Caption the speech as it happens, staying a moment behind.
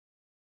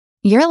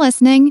You're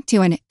listening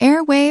to an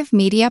Airwave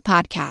Media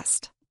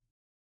Podcast.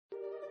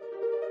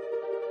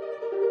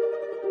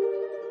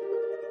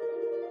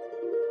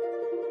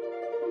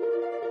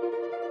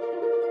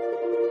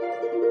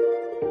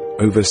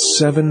 Over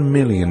 7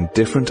 million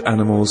different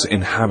animals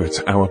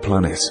inhabit our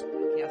planet.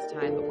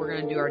 Time, but we're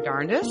going to do our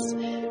darndest,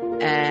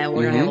 and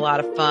we're going to have a lot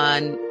of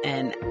fun.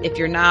 And if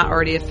you're not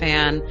already a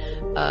fan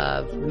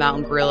of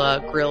mountain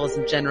gorillas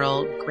in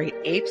general, great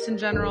apes in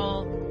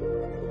general.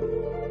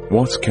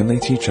 What can they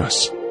teach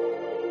us?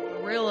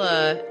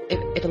 Gorilla,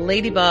 if a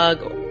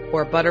ladybug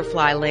or a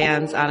butterfly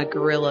lands on a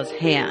gorilla's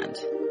hand,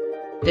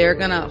 they're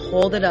going to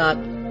hold it up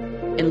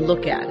and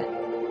look at it.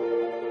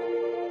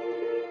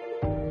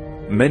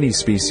 Many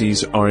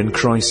species are in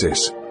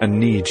crisis and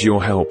need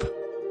your help.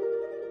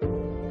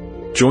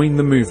 Join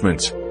the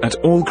movement at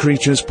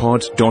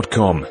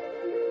allcreaturespod.com.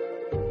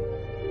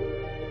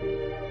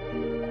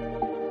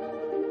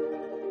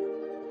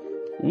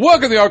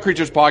 Welcome to the All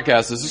Creatures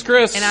Podcast. This is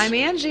Chris. And I'm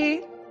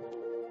Angie.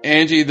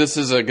 Angie, this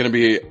is going to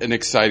be an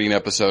exciting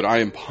episode. I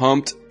am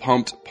pumped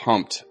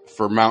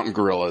for mountain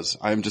gorillas.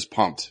 I am just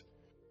pumped.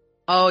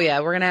 Oh, yeah.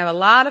 We're going to have a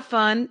lot of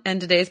fun in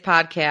today's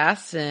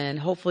podcast, and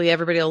hopefully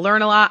everybody will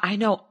learn a lot. I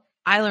know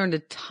I learned a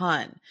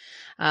ton.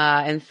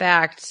 In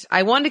fact,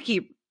 I wanted to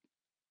keep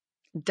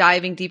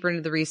diving deeper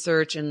into the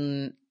research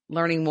and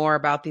learning more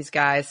about these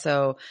guys.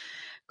 So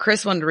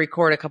Chris wanted to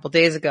record a couple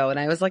days ago, and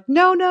I was like,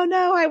 no,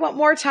 I want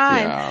more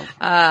time.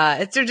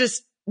 Yeah.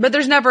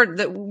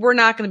 We're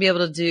not going to be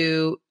able to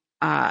do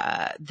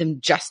them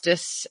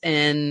justice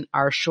in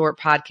our short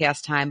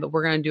podcast time, but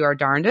we're going to do our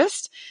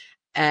darndest,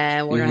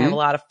 and we're going to have a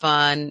lot of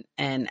fun.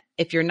 And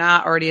if you're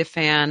not already a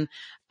fan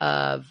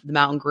of the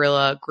mountain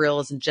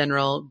gorillas in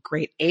general,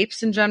 great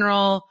apes in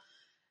general,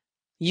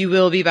 you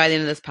will be by the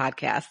end of this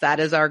podcast. That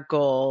is our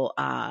goal.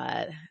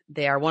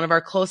 They are one of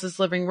our closest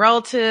living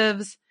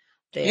relatives.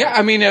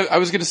 I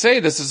was going to say,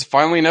 this is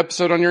finally an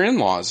episode on your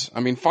in-laws. I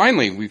mean,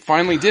 we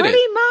finally did it.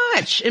 Pretty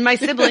much. And my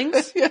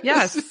siblings.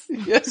 Yes.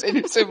 Yes, and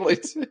your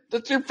siblings.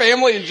 That's your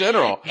family in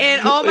general.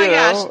 And oh my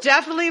gosh,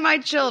 definitely my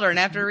children.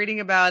 After reading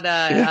about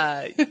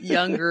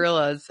young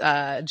gorillas,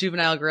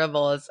 juvenile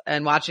gorillas,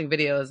 and watching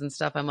videos and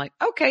stuff, I'm like,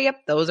 okay,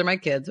 yep, those are my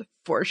kids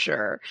for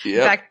sure. Yep.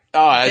 In fact,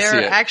 I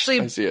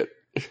see it.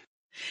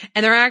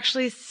 And they're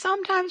actually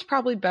sometimes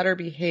probably better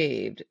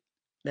behaved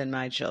than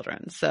my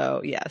children.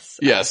 So yes.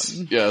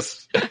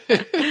 Yes.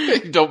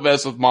 Don't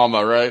mess with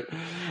mama, right?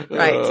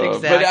 Right.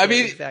 Exactly. But I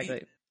mean,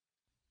 exactly.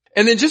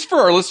 And then just for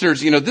our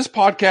listeners, this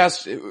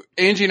podcast,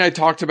 Angie and I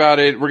talked about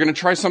it. We're going to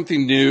try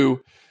something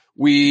new.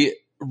 We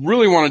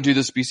really want to do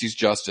the species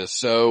justice.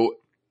 So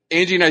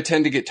Angie and I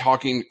tend to get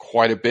talking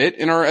quite a bit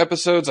in our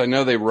episodes. I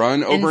know they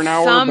run over an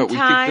hour, but we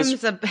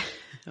think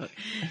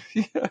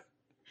this.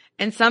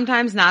 And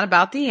sometimes not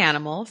about the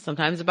animal,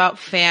 sometimes about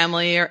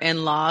family or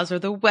in-laws or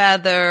the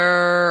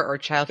weather or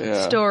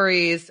childhood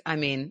stories. I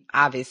mean,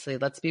 obviously,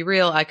 let's be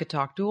real. I could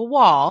talk to a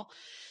wall.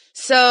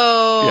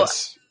 So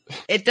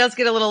it does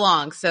get a little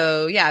long.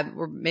 So yeah,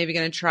 we're maybe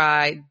going to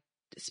try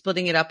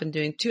splitting it up and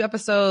doing 2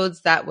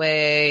 episodes. That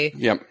way,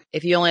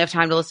 if you only have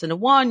time to listen to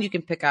one, you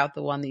can pick out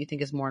the one that you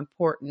think is more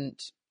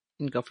important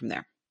and go from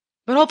there.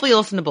 But hopefully you'll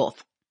listen to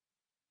both.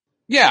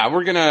 Yeah,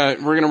 we're gonna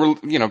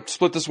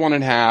split this one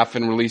in half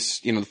and release,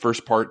 the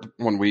first part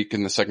one week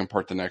and the second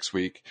part the next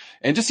week,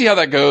 and just see how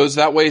that goes.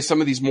 That way,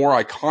 some of these more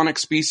iconic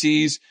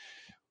species,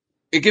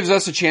 it gives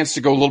us a chance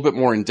to go a little bit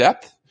more in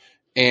depth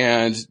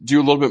and do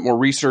a little bit more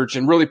research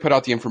and really put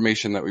out the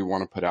information that we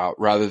want to put out,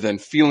 rather than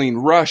feeling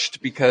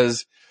rushed,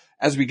 because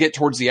as we get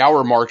towards the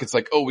hour mark, it's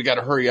like, oh, we got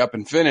to hurry up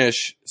and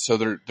finish. So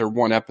they're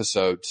one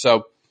episode.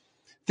 So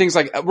things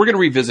like, we're going to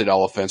revisit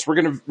elephants. We're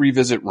going to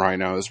revisit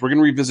rhinos. We're going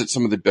to revisit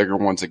some of the bigger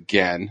ones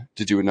again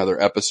to do another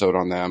episode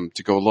on them,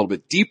 to go a little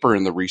bit deeper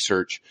in the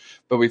research.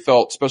 But we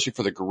felt, especially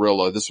for the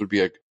gorilla, this would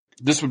be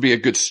a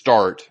good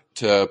start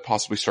to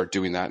possibly start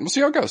doing that. And we'll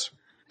see how it goes.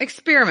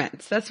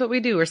 Experiments. That's what we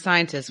do. We're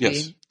scientists.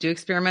 Yes. We do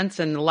experiments,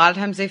 and a lot of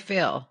times they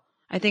fail.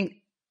 I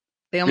think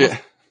they almost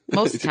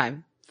most of the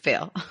time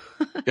fail.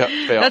 Yeah,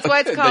 fail. That's why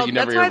it's called. That you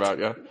never hear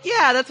about.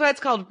 Yeah, that's why it's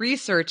called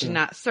research and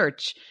not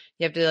search.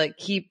 You have to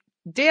keep.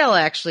 Dale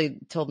actually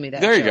told me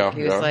that. There you joke. go.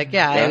 He was like, he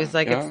was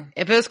like,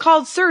 if it was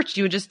called search,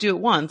 you would just do it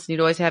once and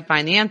you'd always have to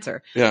find the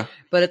answer. Yeah.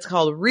 But it's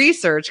called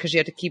research because you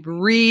have to keep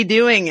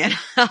redoing it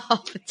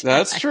all the time.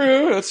 That's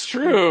true.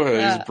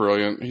 Yeah.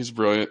 He's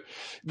brilliant.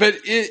 But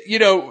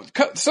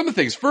some of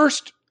the things.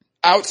 First,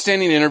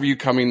 outstanding interview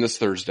coming this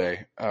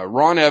Thursday.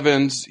 Ron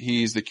Evans,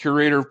 he's the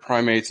curator of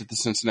primates at the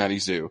Cincinnati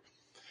Zoo.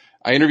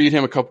 I interviewed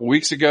him a couple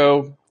weeks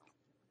ago.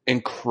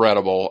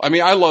 Incredible. I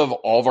mean, I love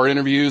all of our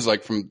interviews,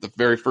 like from the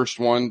very first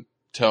one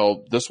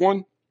till this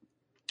one.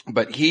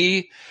 But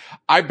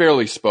I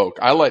barely spoke.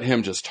 I let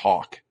him just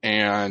talk,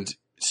 and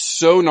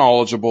so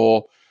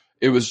knowledgeable.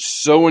 It was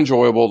so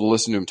enjoyable to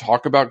listen to him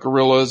talk about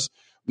gorillas,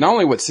 not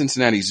only what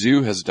Cincinnati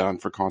Zoo has done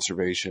for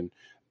conservation,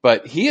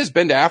 but he has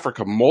been to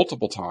Africa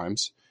multiple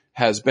times,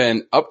 has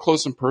been up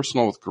close and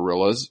personal with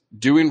gorillas,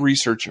 doing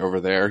research over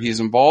there. He's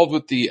involved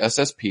with the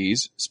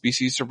SSPs,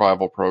 species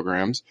survival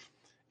programs,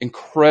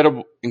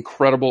 incredible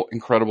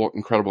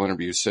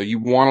interviews. So you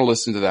want to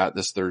listen to that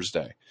this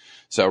Thursday.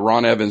 So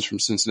Ron Evans from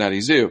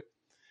Cincinnati Zoo.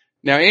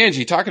 Now,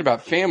 Angie, talking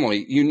about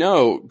family,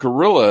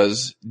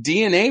 gorillas,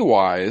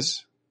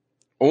 DNA-wise,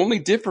 only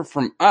differ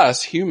from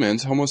us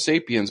humans, Homo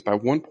sapiens, by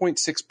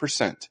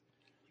 1.6%.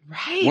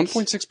 Right.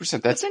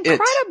 1.6%. That's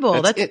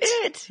incredible. That's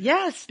it.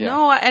 Yes. Yeah.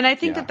 No. And I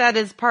think that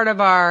is part of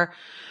our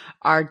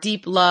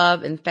deep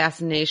love and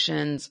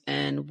fascinations,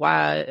 and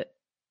why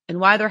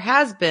there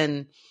has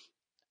been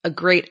a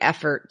great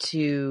effort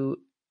to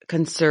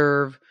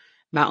conserve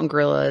mountain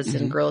gorillas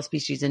and gorilla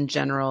species in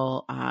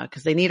general,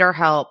 because they need our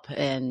help.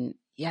 And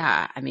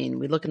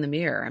we look in the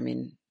mirror.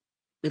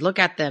 We look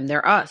at them.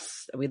 They're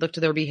us. We look to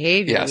their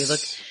behavior.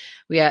 Yes.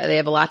 They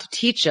have a lot to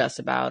teach us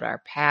about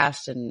our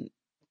past and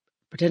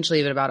potentially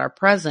even about our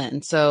present.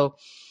 And so,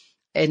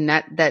 and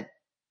that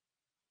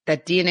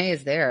DNA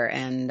is there.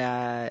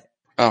 And,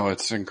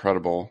 it's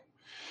incredible.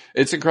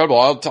 It's incredible.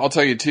 I'll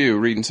tell you too,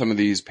 reading some of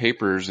these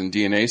papers and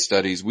DNA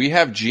studies, we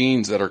have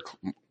genes that are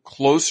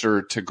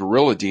closer to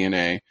gorilla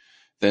DNA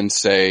than,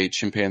 say,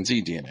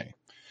 chimpanzee DNA.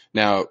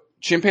 Now,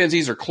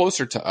 chimpanzees are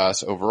closer to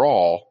us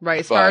overall.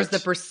 Right. As far as the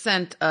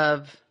percent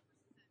of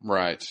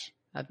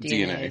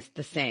DNA is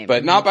the same.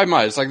 But not by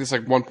much. It's like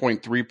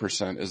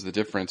 1.3% is the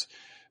difference.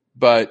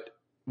 But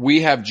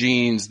we have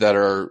genes that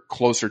are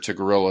closer to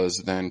gorillas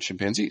than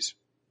chimpanzees.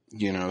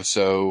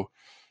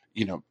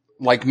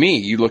 Like me,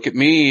 you look at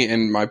me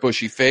and my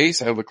bushy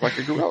face, I look like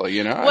a gorilla,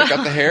 I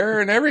got the hair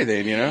and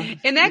everything,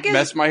 and that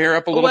messed my hair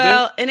up a little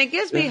bit. And it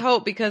gives me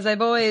hope, because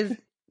doing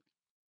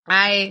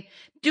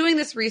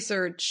this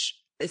research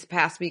this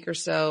past week or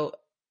so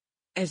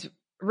has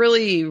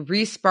really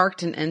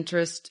re-sparked an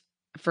interest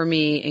for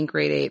me in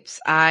great apes.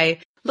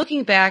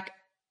 Looking back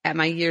at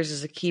my years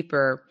as a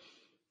keeper,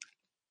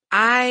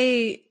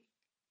 I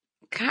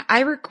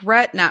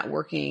regret not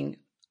working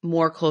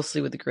more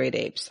closely with the great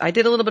apes. I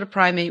did a little bit of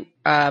primate,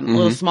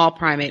 little small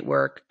primate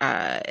work,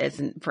 as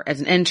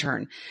an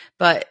intern,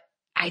 but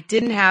I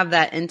didn't have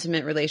that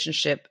intimate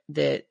relationship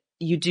that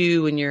you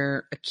do when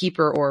you're a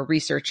keeper or a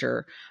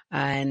researcher.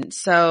 And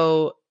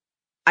so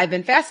I've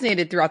been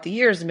fascinated throughout the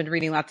years and been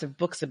reading lots of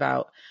books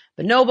about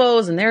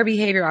bonobos and their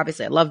behavior.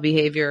 Obviously I love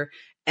behavior,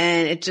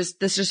 and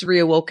this just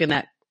reawoken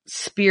that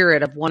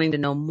spirit of wanting to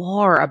know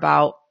more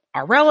about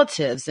our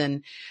relatives.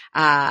 And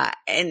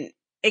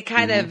it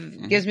kind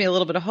of gives me a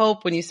little bit of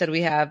hope when you said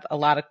we have a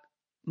lot of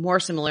more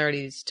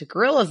similarities to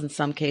gorillas in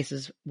some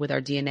cases with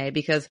our DNA,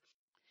 because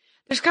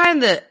there's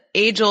kind of the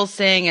age-old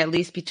saying, at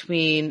least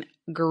between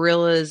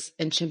gorillas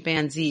and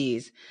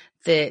chimpanzees,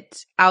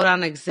 that out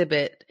on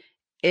exhibit,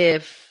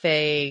 if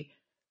a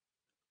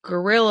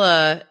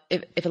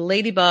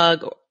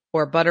ladybug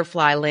or a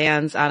butterfly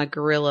lands on a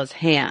gorilla's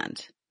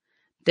hand,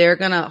 they're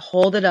going to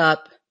hold it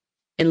up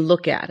and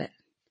look at it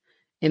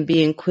and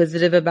be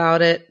inquisitive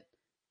about it,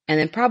 and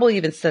then probably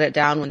even set it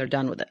down when they're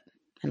done with it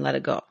and let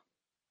it go.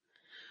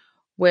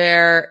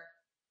 Where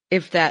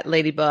if that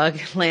ladybug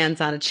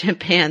lands on a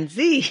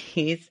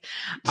chimpanzee's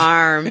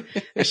arm,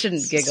 I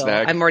shouldn't giggle.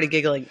 Snack. I'm already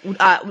giggling.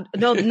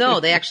 No,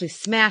 they actually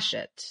smash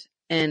it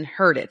and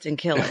hurt it and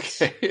kill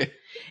it. Okay.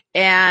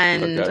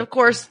 And of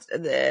course,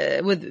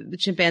 with the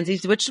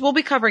chimpanzees, which we'll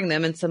be covering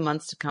them in some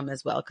months to come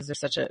as well, because they're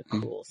such a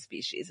cool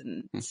species.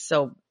 And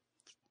so,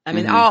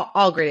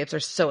 all great apes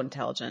are so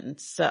intelligent. And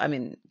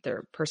so,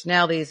 their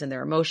personalities and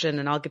their emotion,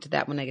 and I'll get to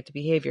that when I get to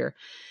behavior.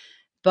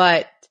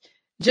 But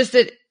just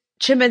that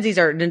chimpanzees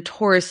are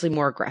notoriously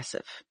more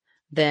aggressive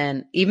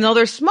than, even though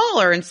they're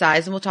smaller in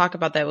size, and we'll talk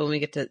about that when we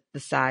get to the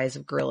size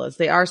of gorillas.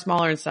 They are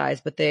smaller in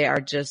size, but they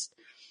are just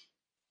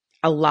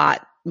a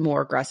lot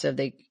more aggressive.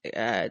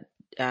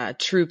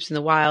 Troops in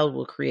the wild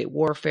will create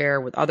warfare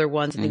with other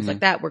ones and things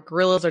like that, where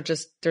gorillas are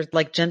they're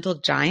like gentle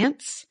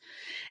giants.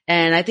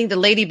 And I think the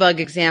ladybug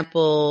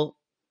example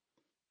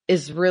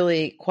is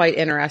really quite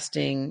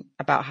interesting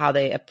about how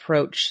they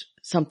approach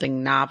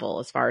something novel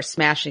as far as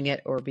smashing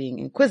it or being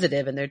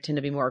inquisitive, and they tend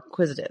to be more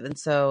inquisitive. And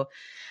so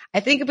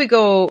I think if we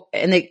go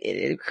and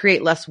they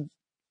create less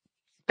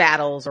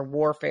battles or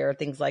warfare,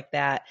 things like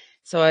that.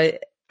 So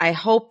I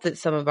hope that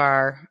some of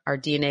our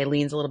DNA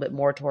leans a little bit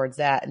more towards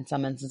that in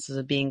some instances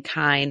of being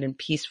kind and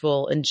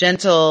peaceful and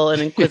gentle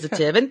and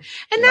inquisitive. and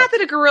not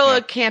that a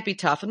gorilla can't be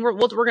tough. And we're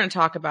going to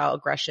talk about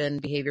aggression,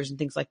 behaviors, and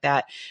things like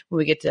that when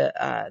we get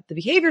to the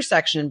behavior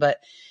section. But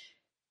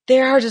they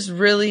are just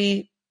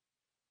really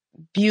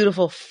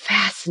beautiful,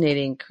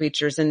 fascinating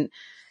creatures. And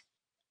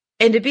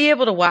to be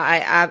able to,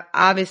 I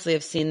obviously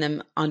have seen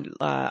them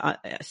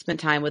spent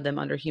time with them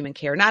under human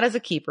care, not as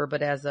a keeper,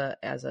 but as a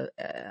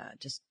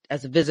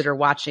visitor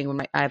watching.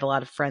 When I have a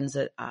lot of friends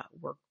that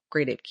were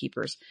great ape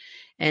keepers,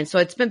 and so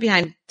it's spent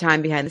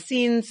time behind the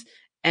scenes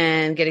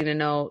and getting to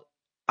know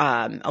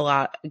a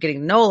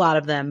lot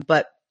of them.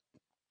 But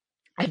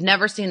I've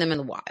never seen them in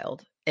the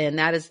wild, and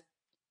that is,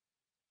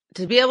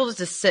 to be able to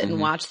just sit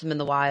and watch them in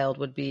the wild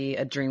would be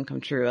a dream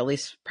come true. At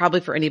least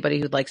probably for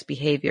anybody who likes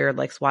behavior,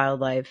 likes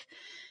wildlife.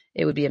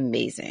 It would be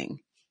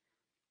amazing.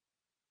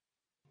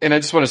 And I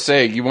just want to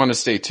say, you want to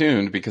stay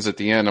tuned because at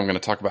the end, I'm going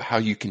to talk about how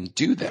you can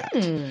do that.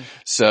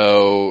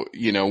 So,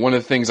 one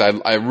of the things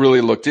I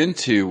really looked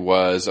into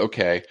was,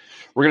 okay,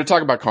 we're going to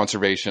talk about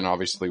conservation,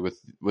 obviously,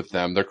 with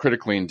them. They're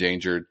critically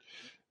endangered,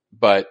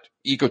 but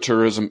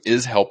ecotourism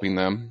is helping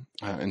them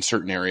in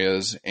certain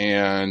areas.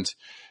 And,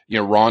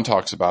 Ron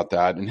talks about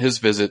that in his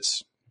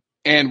visits.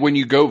 And when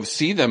you go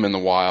see them in the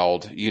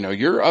wild,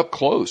 you're up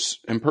close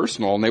and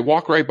personal, and they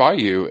walk right by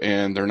you,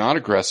 and they're not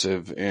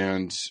aggressive.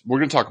 And we're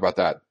going to talk about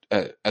that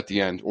at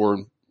the end,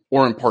 or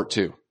in part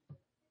 2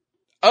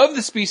 of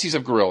the species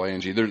of gorilla.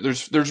 Angie,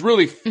 there's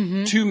really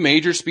 2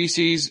 major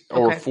species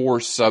or 4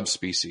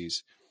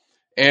 subspecies,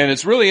 and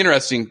it's really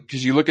interesting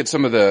because you look at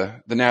some of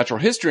the natural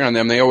history on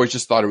them. They always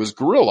just thought it was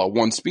gorilla,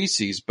 one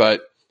species,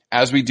 but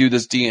as we do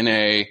this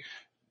DNA,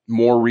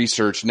 more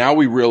research, now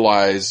we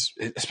realize,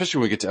 especially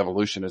when we get to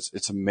evolution,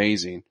 it's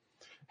amazing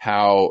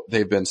how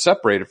they've been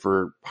separated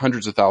for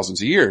hundreds of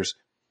thousands of years.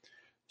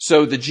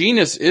 So the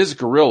genus is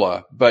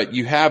gorilla, but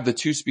you have the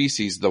 2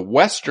 species, the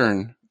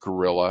western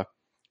gorilla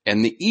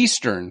and the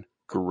eastern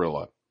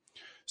gorilla.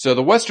 So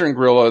the western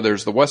gorilla,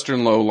 there's the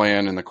western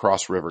lowland and the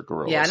cross river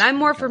gorillas. Yeah, and I'm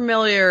more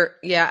familiar.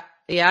 Yeah,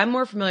 I'm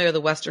more familiar with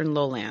the western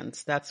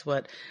lowlands. That's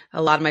what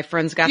a lot of my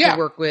friends got to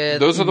work with.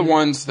 Those are the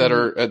ones that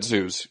are at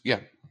zoos. Yeah,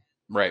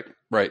 right.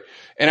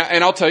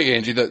 And I'll tell you,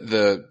 Angie,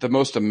 the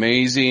most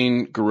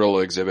amazing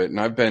gorilla exhibit, and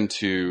I've been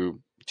to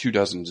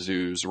 24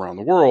 zoos around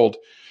the world,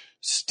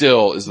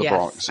 still is the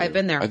Bronx Zoo. I've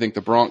been there. I think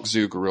the Bronx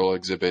Zoo gorilla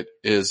exhibit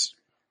is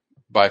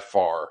by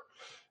far,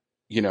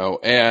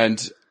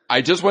 and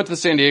I just went to the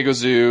San Diego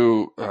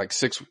Zoo like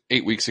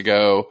 8 weeks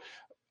ago,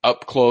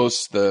 up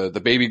close.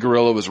 The baby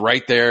gorilla was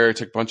right there.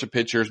 Took a bunch of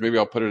pictures. Maybe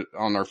I'll put it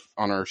on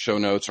our show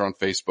notes or on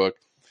Facebook.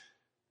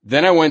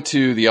 Then I went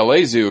to the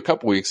LA Zoo a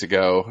couple weeks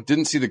ago.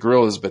 Didn't see the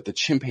gorillas, but the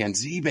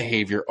chimpanzee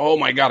behavior. Oh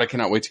my God, I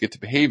cannot wait to get to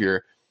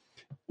behavior.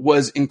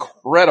 Was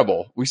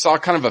incredible. We saw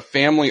kind of a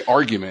family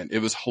argument. It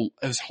was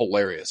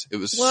hilarious. It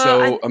was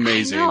so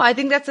amazing. No, I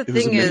think that's the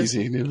thing is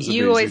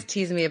you always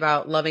tease me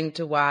about loving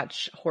to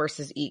watch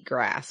horses eat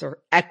grass or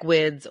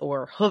equids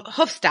or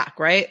hoof stock,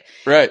 right?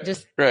 Right.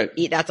 Just right.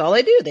 Eat. That's all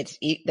they do. They just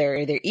eat. They're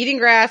either eating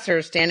grass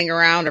or standing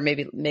around or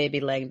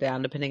maybe laying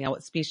down, depending on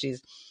what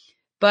species.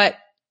 But,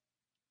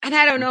 and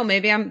I don't know,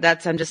 maybe I'm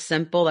just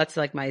simple. That's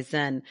like my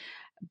zen.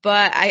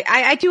 But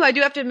I do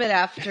have to admit,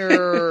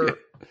 after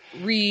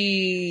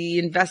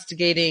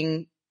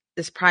reinvestigating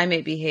this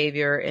primate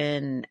behavior,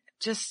 and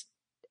just,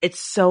 it's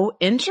so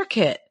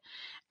intricate.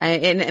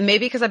 And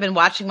maybe because I've been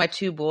watching my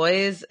 2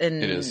 boys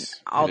and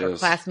all their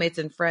classmates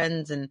and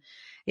friends, and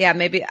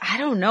maybe, I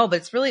don't know, but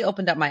it's really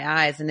opened up my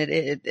eyes. And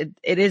it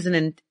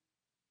isn't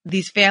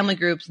these family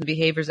groups and the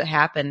behaviors that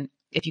happen.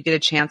 If you get a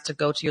chance to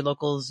go to your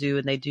local zoo,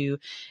 and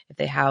if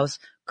they house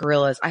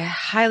gorillas, I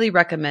highly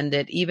recommend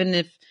it. Even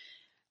if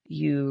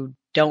you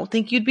don't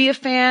think you'd be a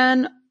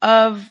fan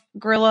of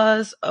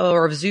gorillas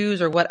or of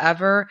zoos or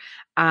whatever,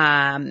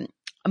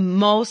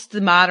 most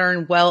the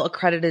modern,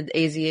 well-accredited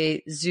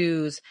AZA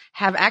zoos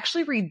have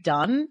actually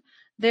redone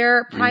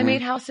their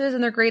primate houses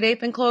and their great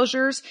ape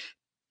enclosures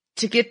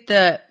to get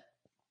the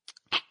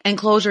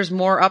enclosures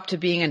more up to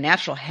being a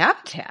natural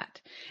habitat.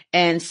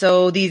 And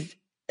so these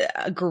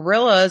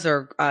gorillas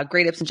or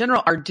great apes in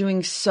general are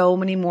doing so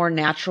many more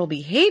natural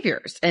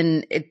behaviors.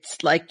 And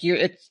it's like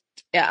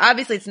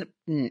obviously it's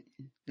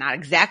not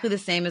exactly the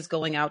same as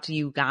going out to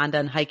Uganda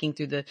and hiking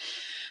through the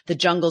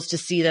jungles to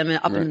see them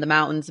up in the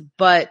mountains,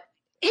 but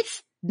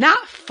it's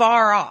not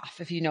far off,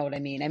 if you know what I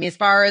mean. I mean, as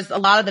far as a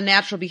lot of the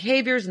natural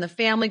behaviors and the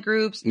family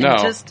groups. No,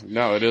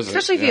 it isn't.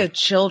 Especially if you have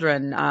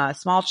children,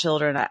 small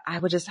children, I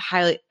would just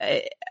highly,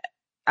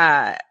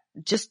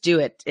 just do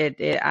it.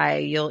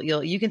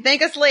 You can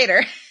thank us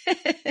later.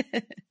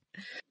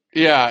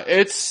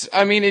 Yeah,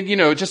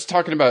 just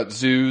talking about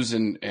zoos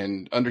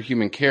and under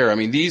human care. I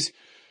mean,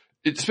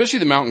 especially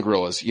the mountain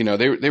gorillas,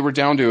 they were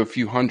down to a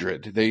few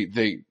hundred.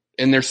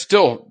 And they're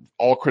still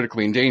all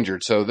critically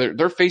endangered. So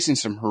they're facing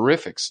some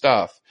horrific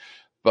stuff,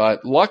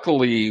 but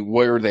luckily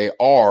where they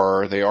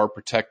are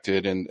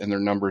protected, and their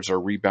numbers are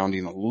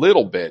rebounding a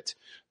little bit,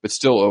 but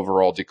still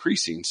overall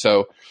decreasing.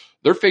 So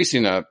they're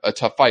facing a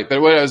tough fight.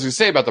 But what I was going to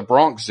say about the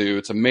Bronx Zoo,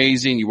 it's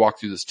amazing. You walk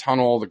through this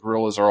tunnel, the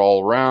gorillas are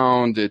all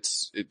around.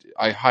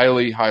 I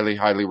highly, highly,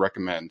 highly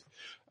recommend,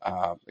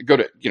 go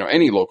to,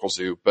 any local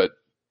zoo, but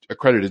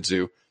accredited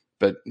zoo.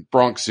 But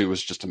Bronx Zoo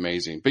was just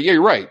amazing. But yeah,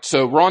 you're right.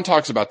 So Ron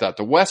talks about that.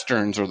 The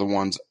Westerns are the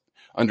ones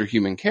under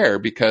human care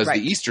because the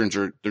Easterns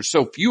there's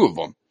so few of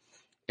them.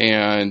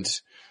 And,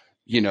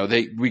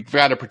 we've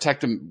got to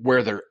protect them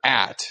where they're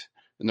at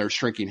in their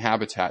shrinking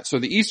habitat. So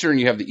the Eastern,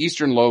 you have the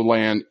Eastern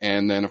lowland,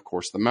 and then of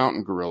course the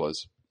mountain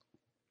gorillas.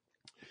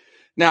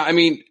 Now, I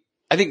mean,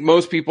 I think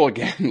most people,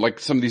 again, like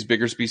some of these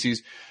bigger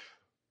species,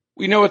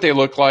 we know what they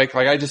look like.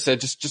 Like I just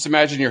said, just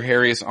imagine your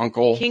hairiest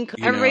uncle.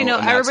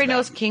 Everybody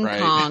knows King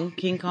Kong.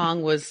 King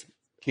Kong was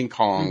King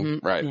Kong,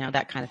 right?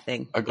 That kind of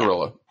thing. A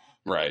gorilla,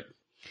 right?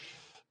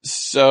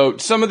 So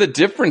some of the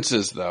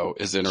differences, though,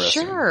 is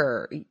interesting.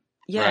 Sure,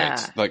 yeah.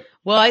 Right. Like,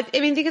 well, I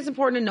think it's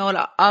important to note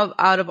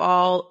out of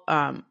all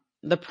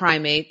the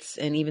primates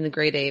and even the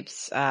great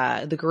apes,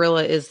 the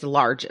gorilla is the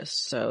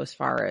largest. So as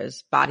far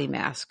as body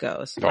mass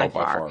goes, by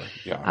far.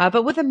 Yeah.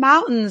 But with the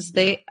mountains,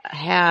 they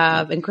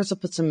have, and Chris will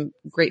put some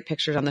great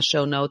pictures on the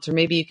show notes, or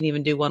maybe you can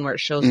even do one where it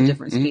shows the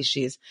different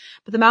species.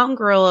 But the mountain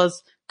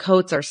gorillas'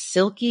 coats are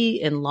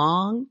silky and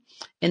long,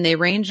 and they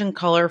range in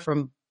color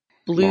from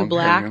blue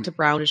black to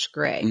brownish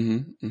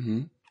gray.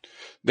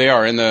 They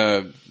are. And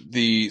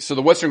so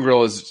the Western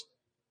gorillas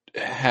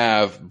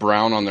have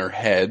brown on their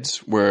heads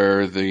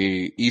where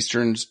the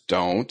Easterns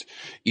don't.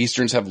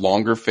 Easterns have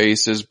longer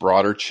faces,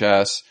 broader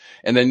chests.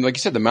 And then, like you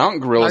said, the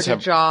mountain gorillas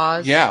larger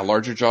jaws. Yeah,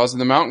 larger jaws.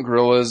 And the mountain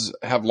gorillas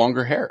have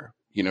longer hair,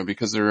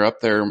 because they're up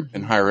there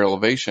in higher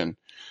elevation.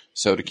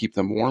 So to keep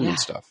them warm and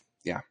stuff.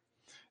 Yeah.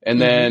 And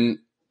then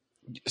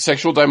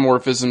sexual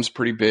dimorphism's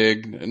pretty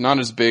big. Not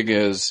as big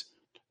as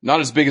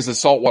the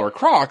saltwater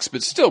crocs,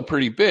 but still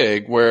pretty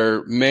big,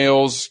 where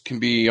males can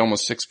be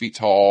almost 6 feet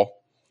tall,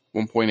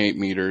 1.8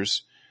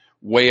 meters,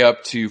 weigh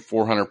up to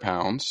 400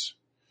 pounds.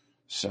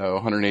 So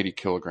 180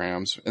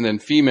 kilograms. And then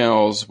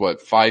females,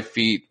 5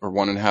 feet or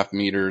 1.5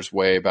 meters,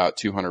 weigh about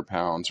 200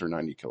 pounds or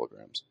 90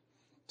 kilograms.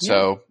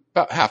 So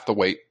about half the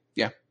weight.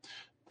 Yeah.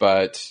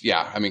 But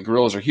yeah, I mean,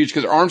 gorillas are huge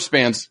because their arm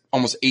span's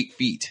almost 8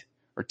 feet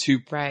or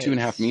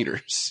 2.5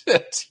 meters.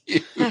 That's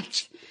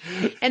huge.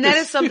 And that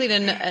is something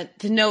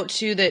to note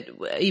too, that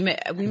we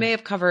may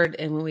have covered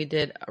in when we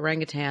did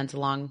orangutans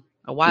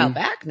a while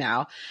back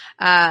now.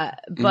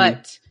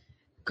 But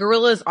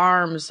gorillas'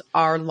 arms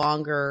are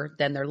longer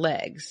than their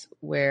legs,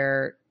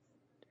 where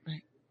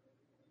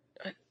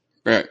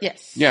right.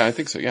 Yes. Yeah, I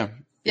think so. Yeah.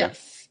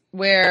 Yes.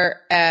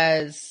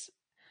 Whereas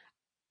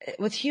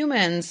with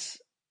humans,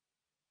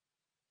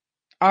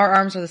 our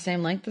arms are the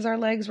same length as our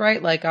legs,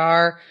 right? Like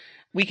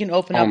we can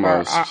open up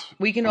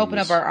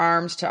our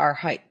arms to our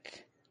height.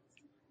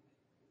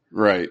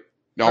 Right.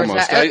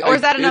 Almost. Or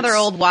is that another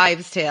old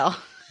wives' tale?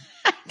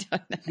 I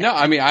don't know. No,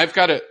 I mean, I've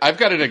got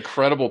an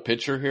incredible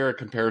picture here, a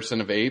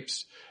comparison of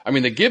apes. I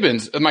mean, the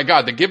gibbons, oh my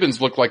God, the gibbons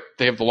look like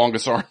they have the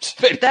longest arms.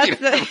 That's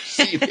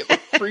They look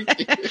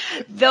freaky.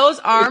 Those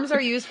arms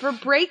are used for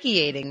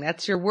brachiating.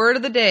 That's your word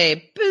of the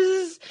day.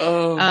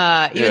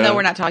 Even though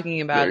we're not talking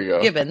about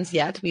gibbons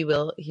yet, we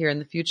will here in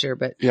the future,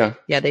 but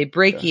they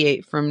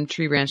brachiate from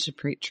tree branch to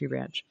tree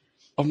branch.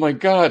 Oh my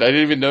God. I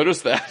didn't even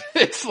notice that.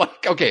 It's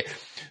like, okay.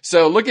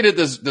 So looking at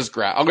this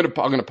graph, I'm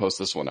going to post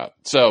this one up.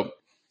 So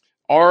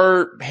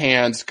our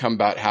hands come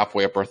about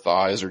halfway up our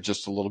thighs or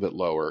just a little bit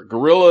lower.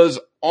 Gorillas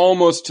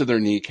almost to their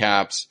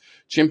kneecaps,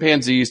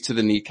 chimpanzees to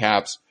the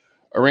kneecaps,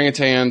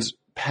 orangutans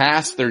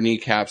past their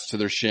kneecaps to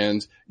their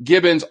shins,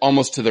 gibbons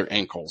almost to their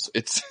ankles.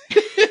 It's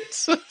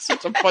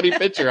such a funny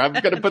picture. I'm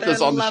going to put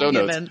this on the show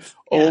notes. Gibbons.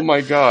 Oh my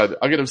God.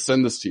 I'm going to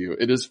send this to you.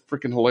 It is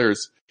freaking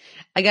hilarious.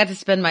 I got to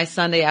spend my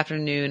Sunday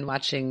afternoon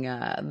watching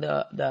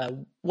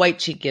the white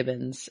cheek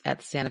gibbons at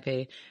the Santa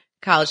Fe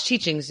College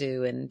Teaching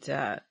Zoo, and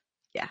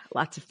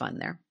lots of fun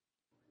there.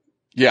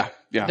 Yeah.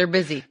 They're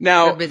busy.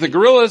 Now, the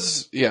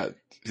gorillas,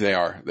 they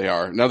are.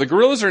 Now, the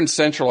gorillas are in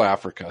Central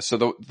Africa.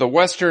 So the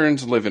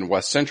Westerns live in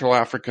West Central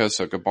Africa,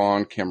 so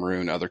Gabon,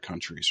 Cameroon, other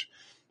countries,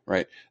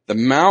 right? The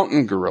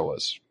mountain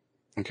gorillas,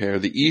 are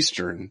the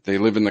Eastern. They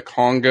live in the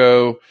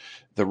Congo,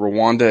 the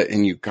Rwanda,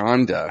 and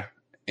Uganda.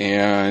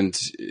 And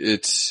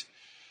it's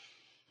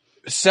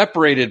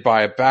separated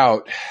by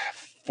about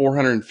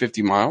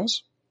 450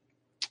 miles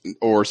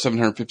or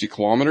 750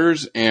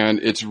 kilometers. And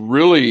it's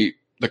really,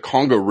 the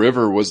Congo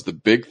River was the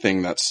big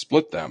thing that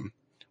split them,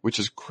 which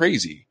is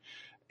crazy.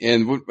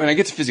 And when I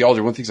get to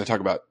physiology, one of the things I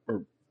talk about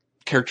or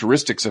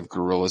characteristics of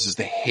gorillas is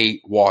they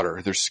hate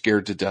water. They're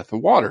scared to death of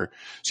water.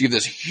 So you have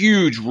this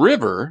huge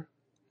river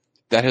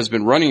that has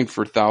been running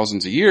for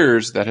thousands of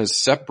years that has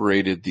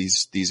separated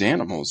these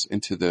animals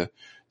into the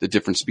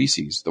different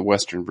species, the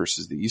Western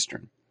versus the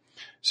Eastern.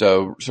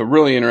 So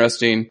really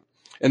interesting.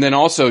 And then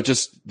also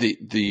just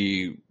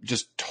the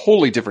just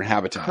totally different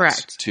habitats.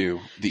 Correct. To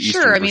the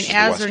Eastern. Sure. I versus mean,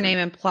 as the their name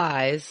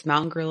implies,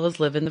 mountain gorillas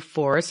live in the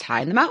forest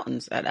high in the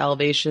mountains at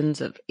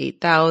elevations of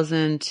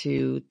 8,000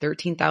 to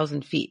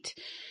 13,000 feet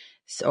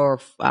or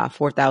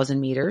 4,000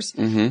 meters.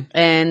 Mm-hmm.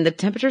 And the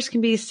temperatures can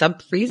be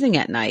sub-freezing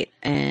at night.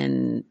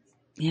 And,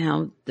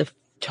 the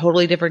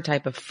totally different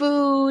type of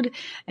food.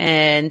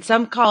 And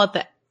some call it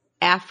the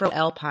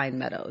Afro-alpine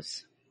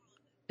meadows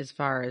as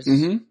far as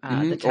the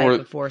type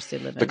of forest they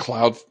live in. The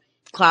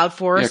cloud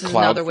forest is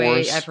another way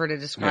forest. I've heard it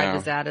described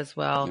as that as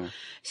well. Yeah.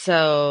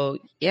 So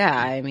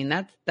I mean,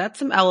 that's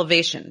some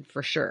elevation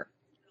for sure.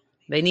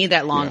 They need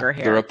that longer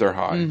hair. They're up there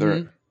high.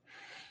 Mm-hmm.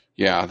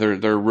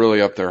 They're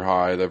really up there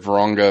high. The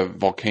Virunga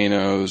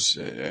volcanoes.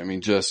 I mean,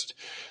 just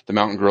the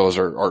mountain gorillas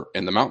are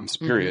in the mountains,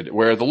 period. Mm-hmm.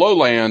 Where the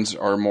lowlands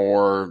are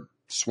more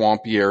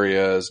swampy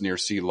areas near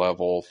sea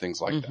level,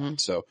 things like that.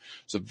 So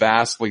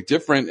vastly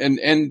different. And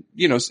and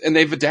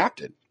they've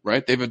adapted,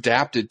 right? They've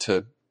adapted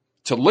to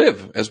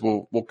live, as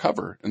we'll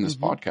cover in this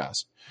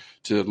podcast,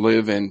 to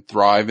live and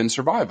thrive and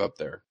survive up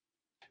there.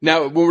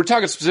 Now, when we're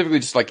talking specifically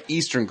just like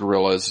Eastern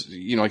gorillas,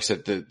 like I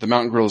said, the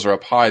mountain gorillas are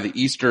up high, the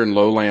Eastern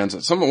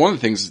lowlands. One of the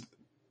things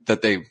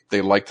that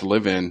they like to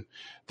live in,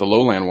 the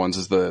lowland ones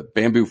is the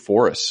bamboo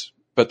forests,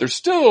 but there's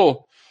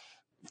still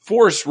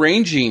forests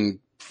ranging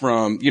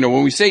from,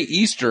 when we say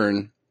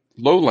eastern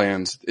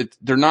lowlands,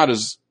 they're not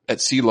as at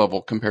sea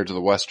level compared to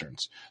the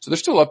westerns. So they're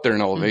still up there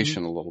in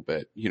elevation a little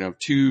bit,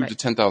 2 to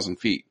 10,000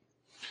 feet.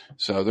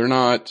 So they're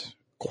not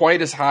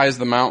quite as high as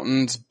the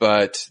mountains,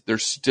 but they're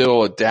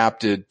still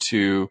adapted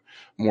to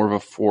more of a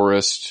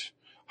forest,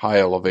 high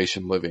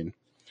elevation living,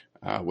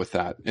 with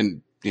that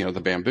and,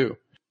 the bamboo.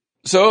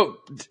 So,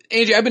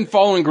 Angie, I've been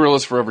following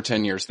gorillas for over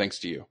 10 years, thanks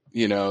to you.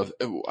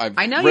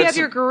 I know you have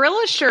your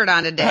gorilla shirt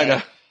on today. I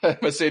know. I'm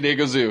at San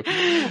Diego Zoo.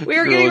 We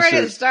were getting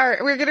ready to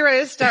start.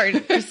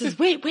 And Chris says,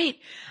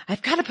 wait,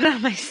 I've got to put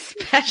on my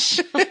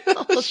special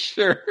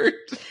shirt.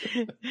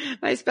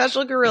 My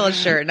special gorilla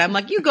shirt. And I'm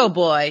like, you go,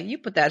 boy. You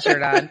put that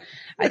shirt on.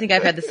 I think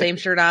I've had the same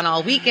shirt on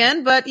all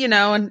weekend, but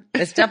and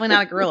it's definitely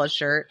not a gorilla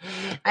shirt.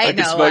 I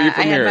know. Smell you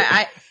from here.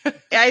 I was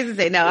going to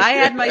say, no, I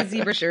had my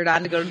zebra shirt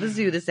on to go to the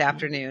zoo this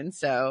afternoon.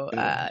 So,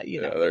 Yeah,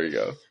 there you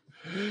go.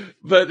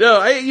 But no,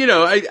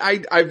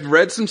 I've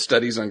read some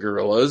studies on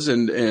gorillas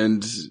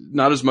and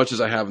not as much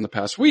as I have in the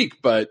past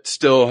week, but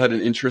still had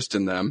an interest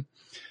in them.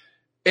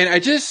 And I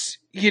just,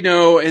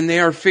 and they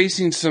are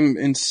facing some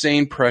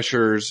insane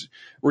pressures.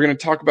 We're going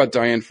to talk about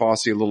Dian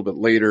Fossey a little bit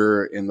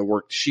later in the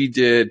work she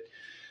did.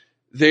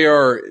 They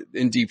are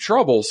in deep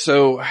trouble.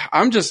 So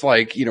I'm just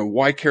like,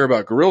 why care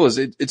about gorillas?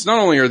 It's not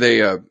only are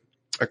they a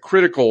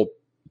critical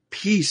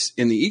piece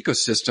in the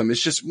ecosystem,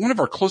 it's just one of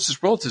our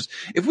closest relatives.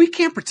 If we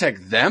can't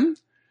protect them,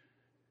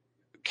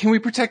 can we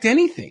protect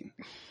anything?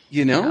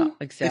 Yeah,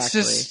 exactly. It's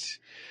just,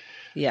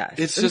 yes.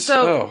 It's just,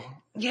 so,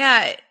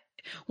 yeah.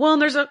 Well,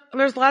 and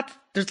there's lots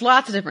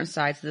of different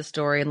sides to the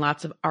story and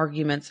lots of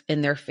arguments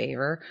in their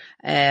favor.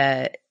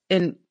 And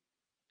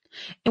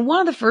one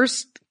of the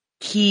first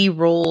key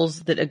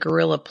roles that a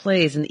gorilla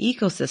plays in the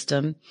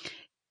ecosystem,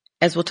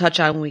 as we'll touch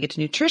on when we get to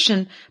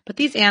nutrition, but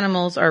these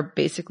animals are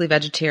basically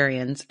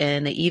vegetarians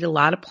and they eat a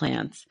lot of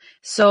plants.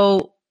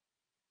 So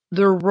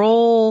their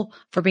role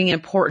for being an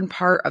important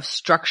part of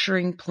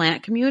structuring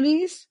plant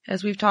communities,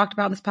 as we've talked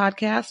about in this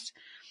podcast,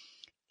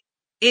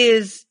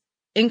 is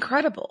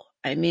incredible.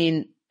 I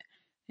mean,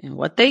 and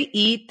what they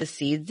eat, the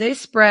seeds they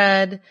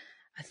spread,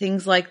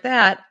 things like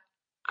that,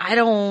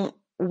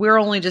 we're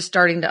only just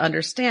starting to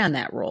understand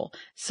that role.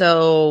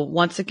 So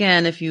once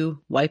again, if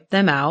you wipe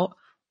them out,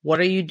 what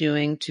are you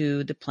doing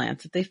to the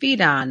plants that they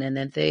feed on and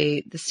then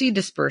the seed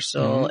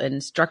dispersal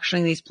and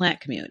structuring these plant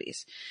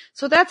communities?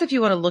 So that's if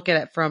you want to look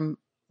at it from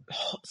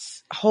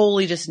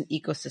wholly just an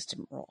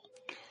ecosystem role.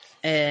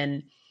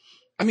 And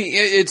I mean,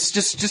 it's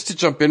just to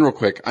jump in real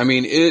quick. I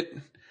mean,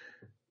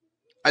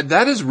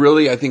 that is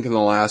really, I think in the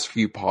last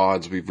few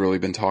pods, we've really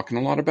been talking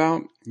a lot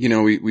about,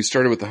 we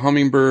started with the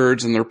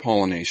hummingbirds and their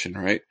pollination,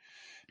 right?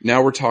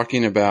 Now we're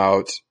talking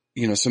about,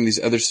 some of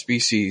these other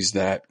species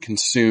that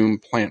consume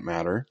plant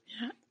matter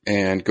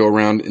and go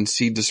around in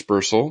seed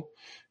dispersal.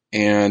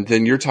 And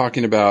then you're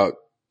talking about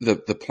the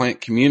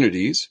plant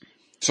communities.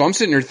 So I'm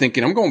sitting here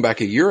thinking, I'm going back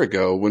a year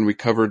ago when we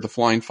covered the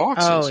flying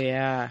foxes. Oh,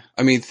 yeah.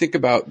 I mean, think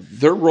about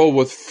their role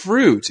with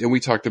fruit, and we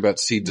talked about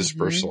seed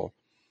dispersal.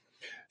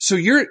 So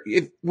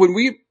what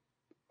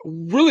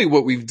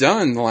we've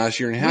done the last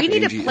year and a half. We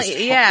need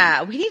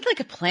we need like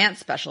a plant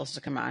specialist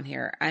to come on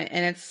here.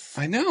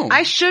 I know.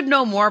 I should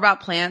know more about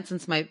plants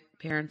since my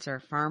parents are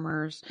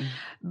farmers,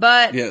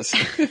 but yes.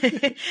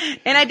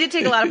 And I did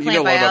take a lot of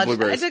plant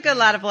biology. I took a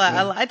lot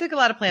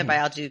of plant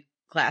biology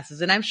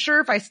classes, and I'm sure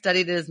if I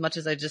studied it as much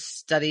as I just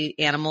study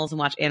animals and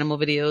watch animal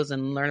videos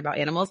and learn about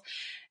animals,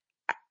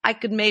 I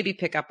could maybe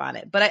pick up on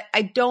it. But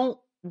I don't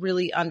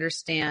really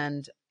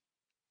understand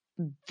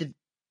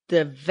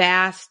the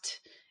vast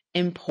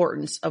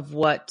importance of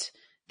what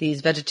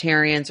these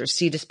vegetarians or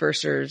seed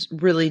dispersers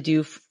really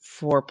do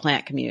for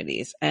plant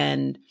communities.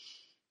 And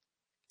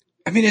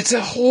I mean, it's a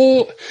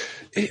whole,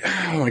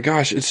 oh my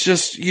gosh, it's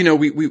just,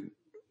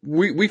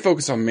 we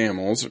focus on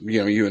mammals,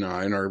 you and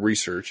I in our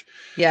research.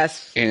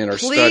 Yes. And our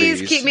studies.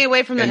 Please keep me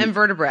away from the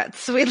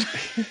invertebrates. And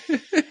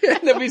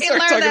then we start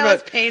talking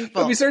about,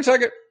 painful. We start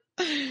talking,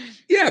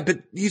 yeah, but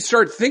you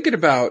start thinking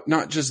about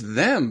not just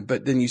them,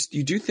 but then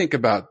you do think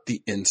about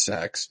the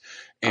insects.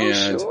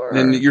 And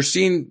then you're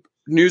seeing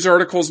news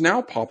articles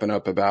now popping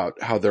up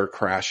about how they're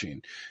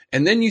crashing.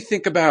 And then you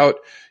think about,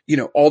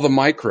 all the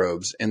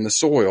microbes and the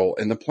soil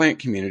and the plant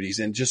communities,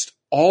 and just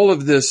all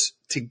of this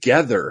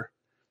together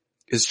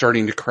is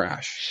starting to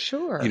crash.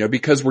 Sure.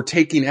 Because we're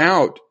taking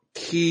out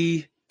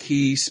key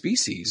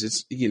species.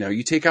 It's,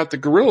 you take out the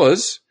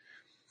gorillas,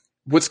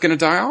 what's going to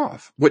die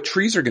off? What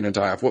trees are going to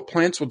die off? What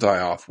plants will die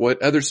off?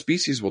 What other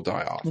species will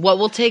die off? What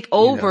will take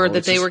over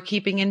that they were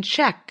keeping in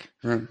check?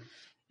 Right.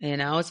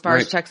 As far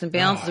as checks and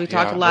balances, we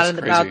talked a lot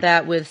about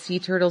that with sea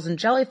turtles and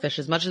jellyfish.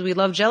 As much as we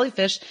love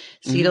jellyfish,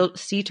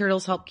 sea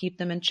turtles help keep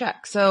them in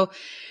check. So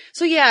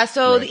the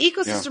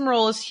ecosystem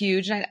role is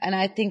huge, and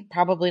I think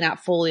probably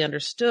not fully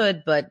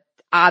understood, but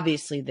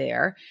obviously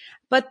there.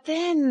 But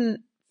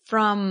then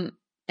from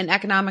an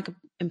economic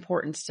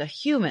importance to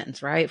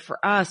humans, right? For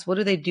us, what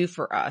do they do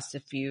for us?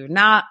 If you're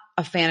not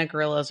a fan of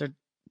gorillas or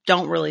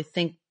don't really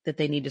think that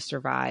they need to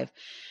survive,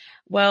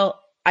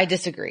 Well, I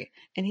disagree.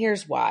 And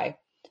here's why.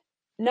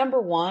 Number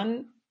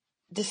one,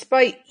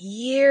 despite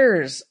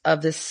years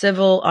of this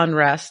civil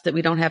unrest that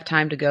we don't have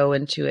time to go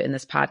into it in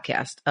this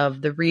podcast,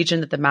 of the region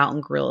that the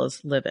mountain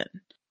gorillas live in.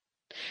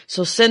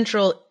 So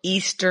Central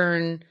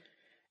Eastern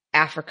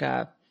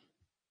Africa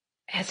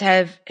has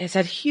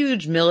had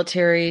huge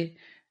military,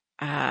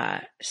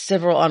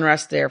 civil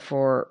unrest there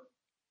for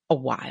a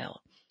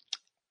while.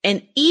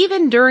 And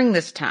even during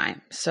this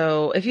time,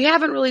 so if you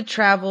haven't really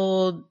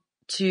traveled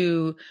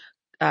to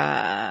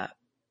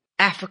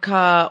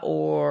Africa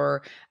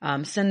or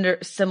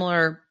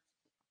similar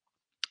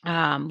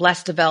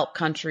less developed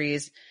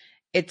countries,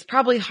 it's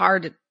probably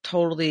hard to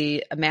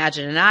totally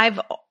imagine. And I've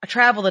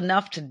traveled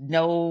enough to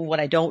know what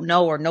I don't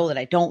know, or know that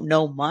I don't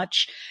know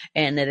much,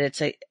 and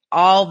that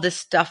all this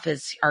stuff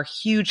are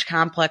huge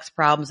complex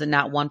problems that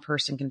not one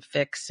person can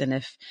fix.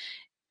 And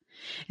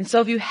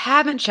so if you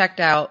haven't checked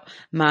out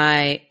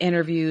my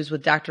interviews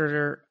with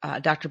Dr.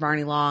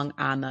 Barney Long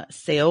on the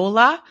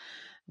Saola,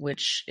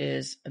 which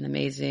is an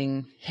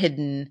amazing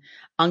hidden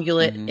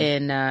ungulate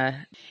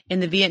in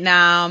the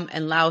Vietnam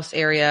and Laos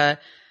area.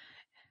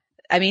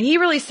 I mean, he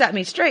really set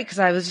me straight, because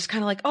I was just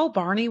kind of like, oh,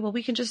 Barney, well,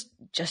 we can just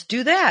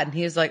do that. And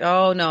he was like,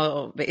 oh,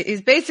 no.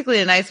 It's basically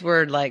a nice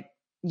word like,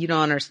 you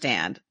don't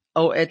understand.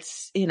 Oh,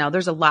 it's,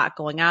 there's a lot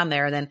going on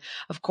there. And then,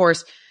 of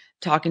course,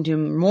 talking to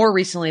him more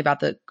recently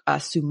about the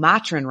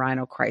Sumatran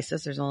rhino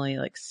crisis. There's only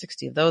like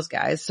 60 of those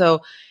guys.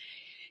 So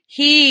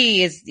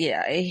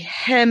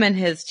him and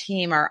his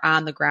team are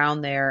on the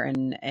ground there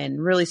and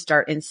really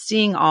start and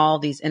seeing all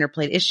these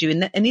interplayed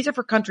issues. And these are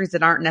for countries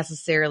that aren't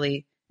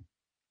necessarily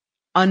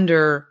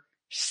under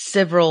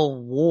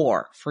civil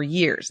war for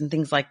years and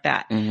things like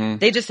that. Mm-hmm.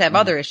 They just have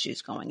other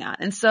issues going on.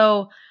 And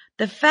so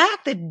the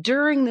fact that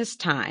during this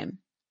time,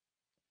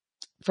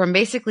 from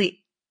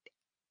basically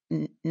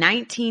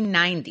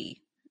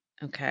 1990,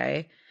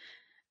 to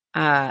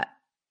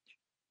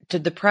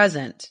the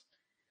present,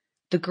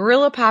 the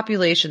gorilla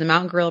population, the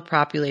mountain gorilla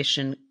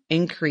population,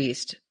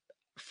 increased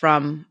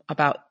from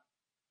about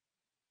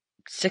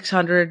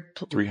 600,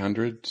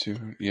 300 to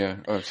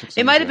 600.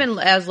 It might have been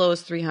as low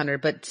as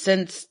 300, but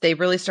since they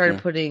really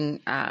started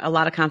putting a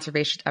lot of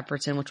conservation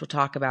efforts in, which we'll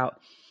talk about,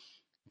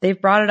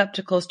 they've brought it up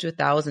to close to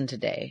 1,000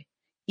 today,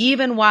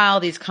 even while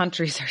these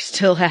countries are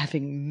still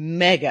having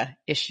mega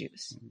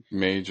issues,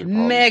 major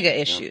problems. Mega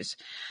issues,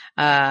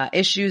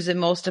 issues that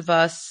most of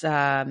us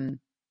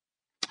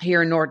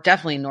here in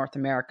definitely in North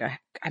America,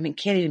 I mean,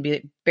 can't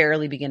even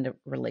barely begin to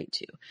relate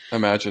to.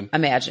 Imagine.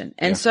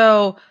 And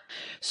so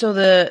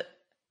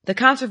the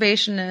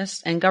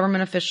conservationists and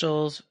government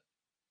officials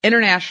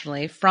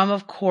internationally from,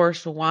 of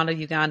course, Rwanda,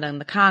 Uganda, and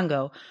the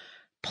Congo,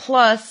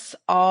 plus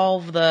all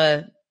of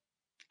the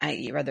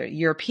whether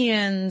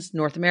Europeans,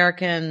 North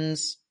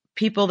Americans,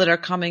 people that are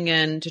coming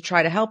in to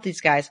try to help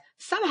these guys,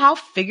 somehow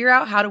figure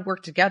out how to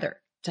work together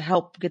to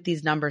help get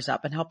these numbers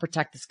up and help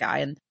protect this guy.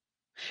 And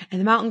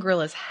the mountain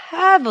gorilla is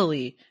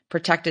heavily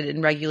protected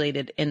and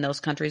regulated in those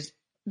countries.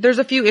 There's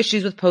a few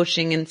issues with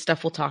poaching and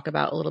stuff we'll talk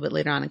about a little bit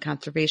later on in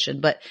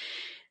conservation, but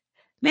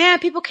man,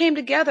 people came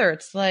together.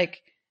 It's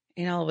like,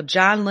 a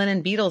John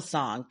Lennon Beatles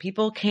song.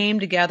 People came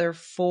together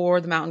for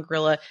the mountain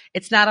gorilla.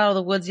 It's not out of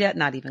the woods yet,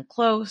 not even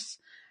close,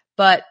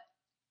 but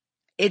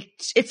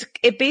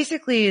it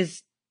basically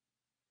is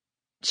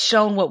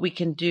shown what we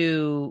can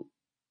do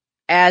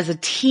as a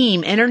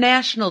team,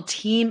 international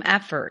team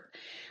effort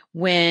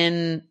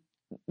when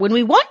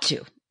we want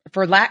to,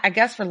 for lack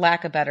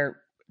of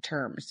better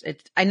terms.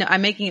 I know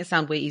I'm making it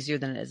sound way easier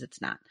than it is.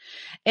 It's not.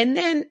 And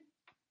then,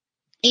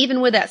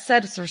 even with that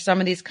said, for some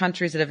of these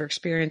countries that have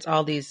experienced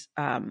all these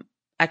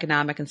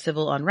economic and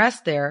civil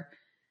unrest there,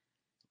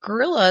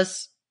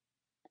 gorillas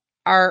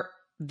are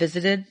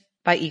visited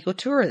by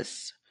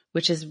ecotourists,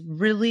 which has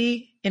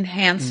really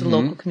enhanced the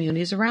local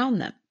communities around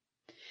them.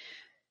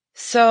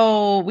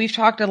 So we've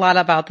talked a lot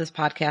about this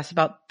podcast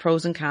about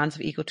pros and cons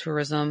of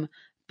ecotourism,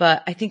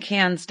 but I think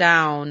hands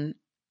down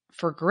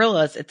for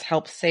gorillas, it's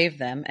helped save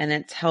them and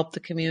it's helped the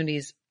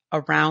communities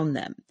around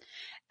them.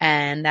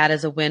 And that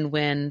is a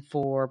win-win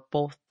for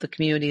both the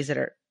communities that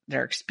are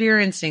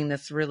experiencing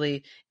this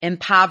really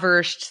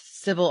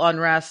impoverished, civil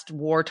unrest,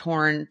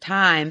 war-torn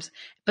times.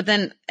 But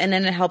then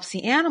it helps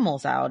the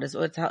animals out.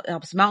 It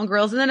helps mountain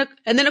gorillas, and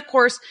then of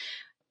course,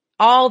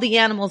 all the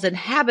animals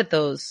inhabit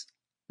those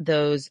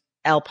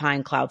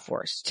alpine cloud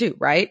forests too,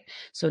 right?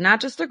 So not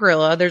just the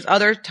gorilla. There's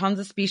other tons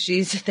of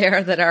species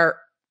there that are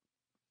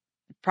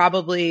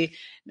probably,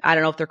 I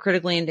don't know if they're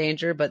critically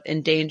endangered, but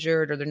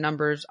endangered or their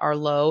numbers are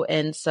low.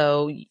 And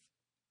so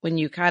when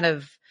you kind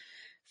of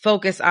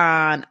focus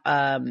on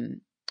a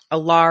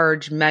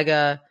large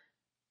mega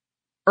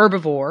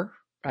herbivore,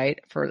 right,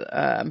 for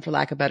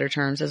lack of better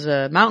terms, as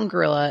a mountain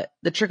gorilla,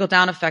 the trickle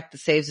down effect that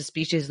saves the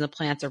species and the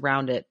plants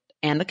around it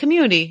and the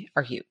community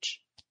are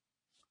huge.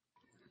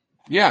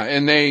 Yeah.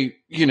 And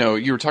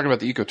you were talking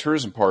about the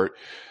ecotourism part.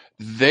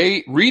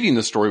 Reading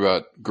the story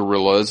about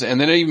gorillas,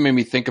 and then it even made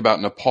me think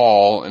about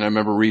Nepal. And I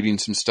remember reading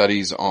some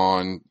studies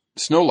on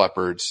snow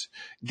leopards,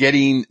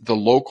 getting the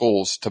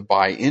locals to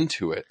buy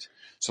into it.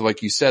 So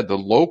like you said, the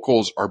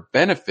locals are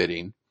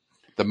benefiting.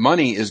 The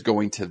money is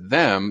going to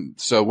them.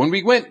 So when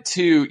we went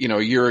to,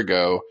 a year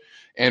ago,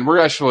 and we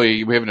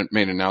haven't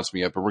made an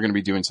announcement yet, but we're going to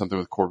be doing something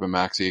with Corbin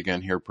Maxey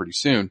again here pretty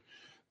soon.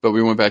 But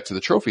we went back to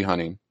the trophy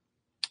hunting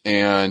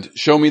and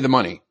show me the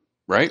money,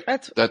 right?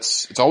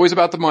 It's always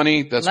about the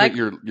money. That's like,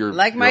 what your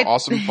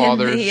awesome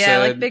father said.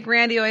 Like Big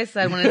Randy always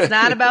said, when it's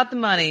not about the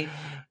money,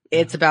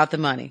 it's about the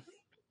money.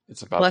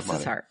 It's about Bless the money.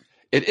 his heart.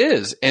 It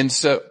is. And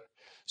so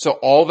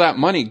all that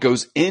money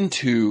goes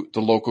into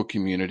the local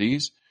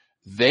communities.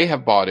 They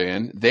have bought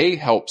in, they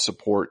help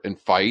support and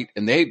fight,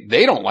 and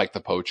they don't like the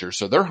poachers,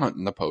 so they're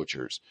hunting the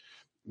poachers.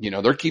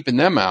 They're keeping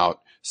them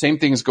out. Same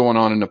thing's going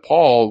on in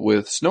Nepal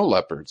with snow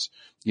leopards.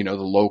 The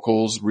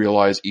locals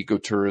realize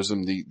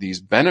ecotourism,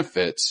 these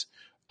benefits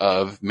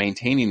of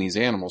maintaining these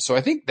animals. So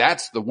I think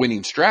that's the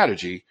winning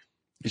strategy.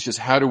 It's just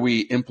how do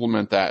we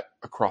implement that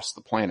across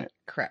the planet?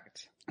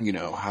 Correct.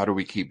 How do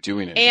we keep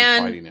doing it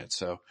and fighting it?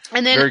 So,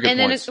 very good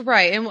points. It's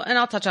right. And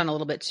I'll touch on a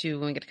little bit too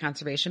when we get to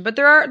conservation, but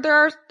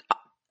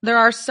there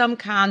are some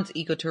cons to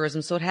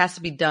ecotourism, so it has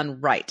to be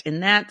done right.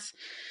 And that's,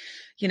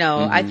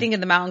 I think in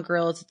the mountain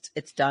gorillas,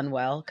 it's done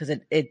well because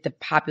the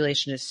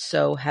population is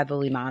so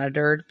heavily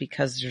monitored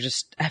because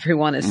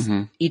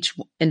each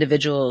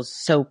individual is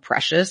so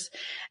precious,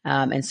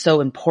 and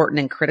so important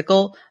and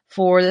critical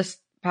for this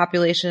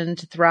population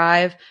to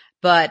thrive.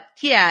 But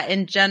yeah,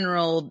 in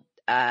general,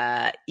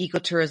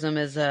 ecotourism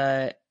is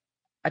a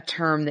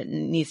term that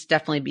needs to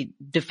definitely be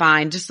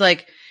defined. Just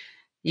like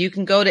you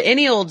can go to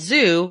any old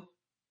zoo,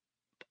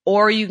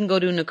 or you can go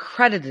to an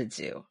accredited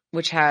zoo,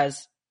 which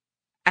has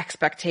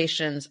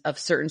expectations of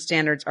certain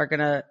standards are going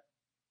to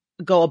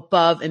go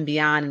above and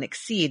beyond and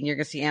exceed. And you're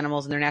going to see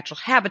animals in their natural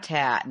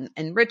habitat and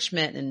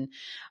enrichment and,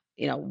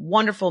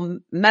 wonderful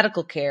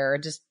medical care,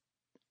 just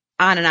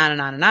on and on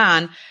and on and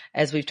on,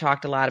 as we've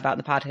talked a lot about in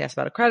the podcast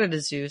about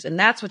accredited zoos. And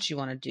that's what you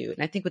want to do.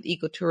 And I think with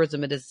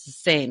ecotourism, it is the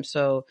same.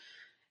 So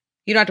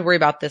you don't have to worry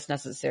about this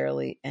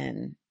necessarily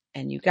in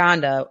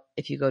Uganda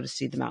if you go to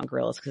see the mountain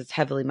gorillas because it's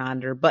heavily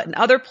monitored. But in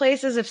other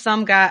places, if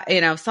some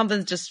guy,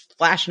 something's just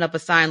flashing up a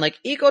sign like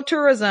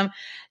ecotourism,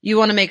 you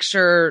want to make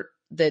sure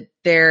that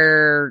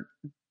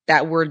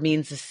that word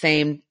means the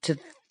same to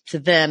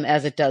them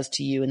as it does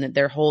to you and that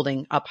they're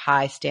holding up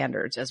high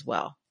standards as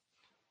well.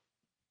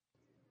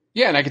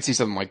 Yeah, and I could see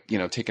something like,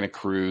 taking a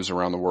cruise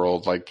around the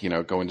world, like,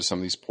 going to some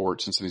of these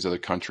ports and some of these other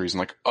countries and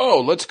like,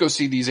 oh, let's go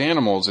see these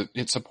animals.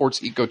 It supports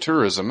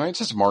ecotourism. It's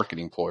just a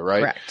marketing ploy,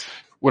 right? Correct.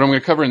 What I'm going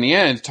to cover in the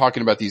end,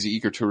 talking about these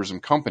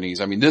ecotourism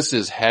companies, I mean, this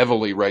is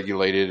heavily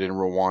regulated in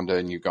Rwanda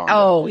and Uganda.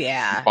 Oh,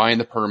 yeah. Buying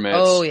the permits.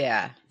 Oh,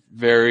 yeah.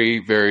 Very,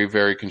 very,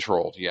 very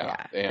controlled. Yeah.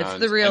 And, it's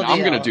the real deal. I'm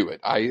going to do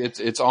it.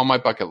 It's on my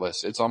bucket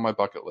list. It's on my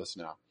bucket list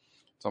now.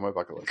 It's on my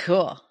bucket list.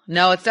 Cool.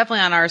 No, it's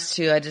definitely on ours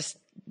too. I just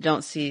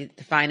don't see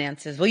the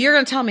finances. Well, you're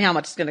going to tell me how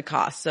much it's going to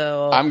cost.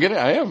 So I am.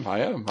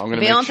 I'm going to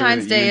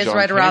Valentine's Day is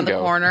right around the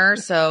corner.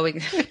 So we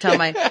can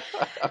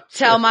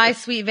tell my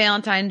sweet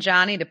Valentine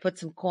Johnny to put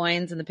some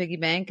coins in the piggy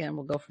bank and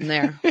we'll go from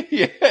there.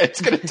 Yeah,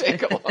 it's going to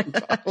take a long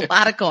time. A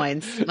lot of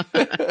coins.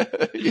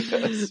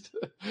 Yes.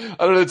 I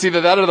don't know. It's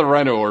either that or the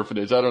Rhino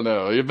Orphanage. I don't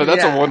know. But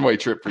that's a one-way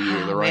trip for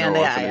you, the Rhino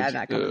Orphanage. Yeah, I'm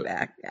not coming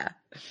back. Yeah.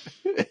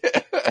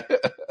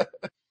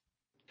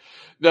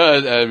 No,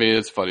 I mean,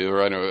 it's funny. The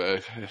Rhino,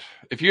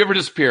 if you ever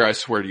disappear, I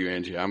swear to you,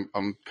 Angie,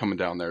 I'm coming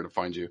down there to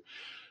find you.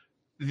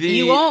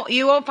 You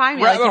won't find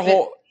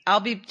me. I'll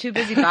be too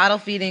busy bottle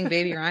feeding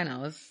baby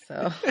rhinos.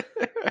 So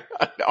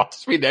I'll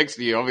just be next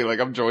to you. I'll be like,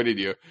 I'm joining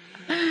you.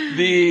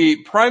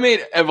 The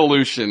primate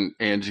evolution,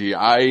 Angie,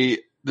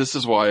 this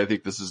is why I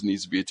think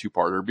needs to be a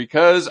two-parter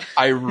because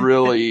I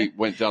really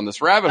went down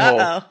this rabbit hole.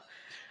 Uh-oh.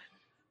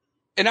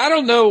 And I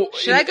don't know.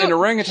 Should I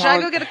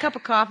go get a cup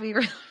of coffee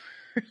really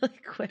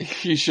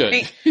quick? You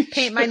should.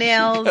 Paint my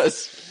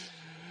nails.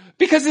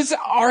 Because it's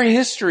our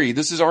history.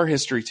 This is our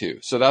history too.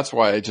 So that's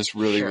why I just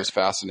really was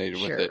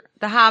fascinated with it.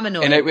 The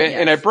hominoid.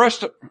 And I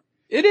brushed,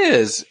 it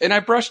is. And I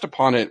brushed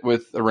upon it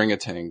with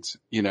orangutans,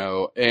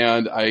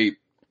 and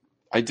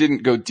I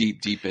didn't go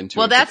deep into it.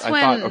 Well, that's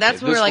when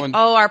we're like,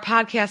 oh, our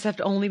podcasts have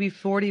to only be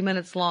 40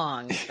 minutes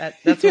long.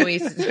 That's when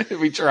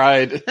we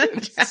tried.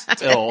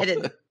 Still.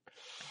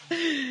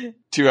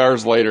 2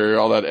 hours later,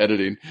 all that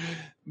editing.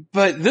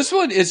 But this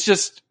one is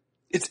just,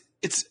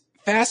 it's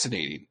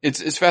fascinating.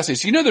 It's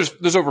fascinating. So,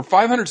 there's over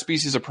 500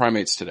 species of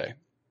primates today.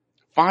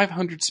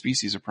 500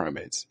 species of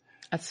primates.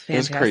 That's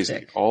fantastic. That's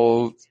crazy.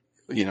 All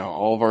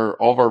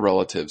of our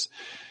relatives.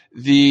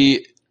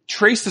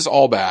 Trace this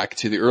all back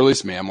to the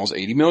earliest mammals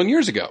 80 million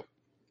years ago.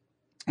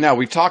 Now,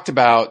 we've talked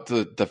about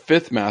the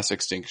fifth mass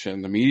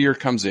extinction. The meteor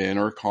comes in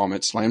or a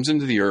comet slams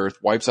into the earth,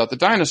 wipes out the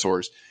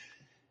dinosaurs.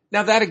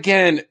 Now, that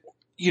again,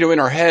 in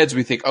our heads,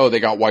 we think, oh, they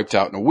got wiped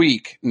out in a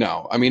week.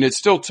 No, I mean, it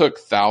still took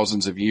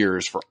thousands of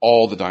years for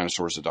all the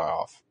dinosaurs to die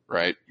off,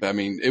 right? I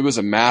mean, it was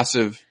a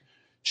massive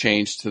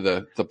change to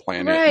the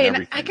planet. Right. And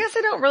everything. I guess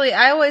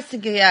I always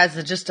think it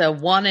as just a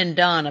one and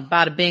done, a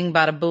bada bing,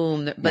 bada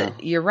boom.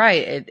 But You're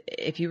right.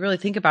 If you really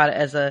think about it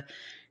as a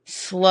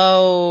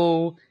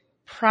slow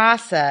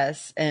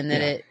process and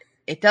that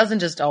it doesn't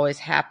just always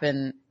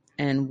happen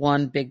and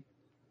one big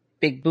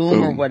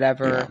boom or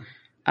whatever.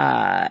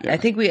 Yeah. I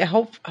think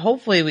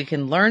hopefully we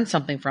can learn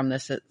something from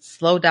this, that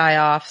slow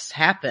die-offs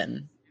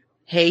happen.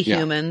 Hey,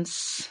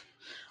 humans.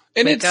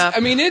 And wake up.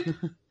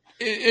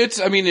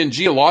 in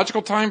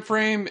geological time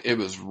frame, it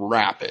was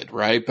rapid,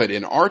 right? But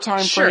in our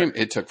time frame,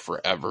 it took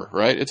forever,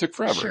 right? It took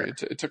forever. Sure.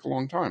 It took a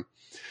long time.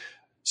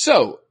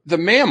 So the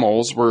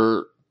mammals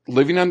were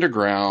living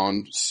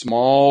underground,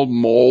 small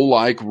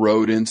mole-like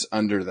rodents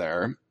under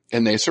there,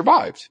 and they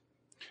survived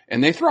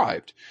and they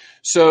thrived.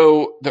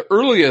 So the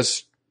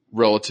earliest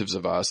relatives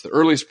of us, the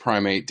earliest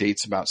primate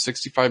dates about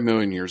 65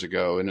 million years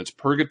ago, and it's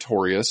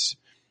Purgatorius.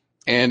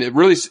 And it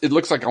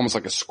looks like almost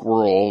like a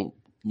squirrel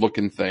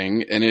looking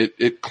thing, and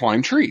it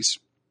climbed trees.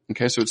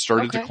 Okay. So it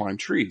started to climb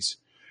trees.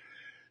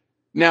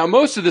 Now,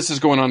 most of this is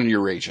going on in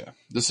Eurasia.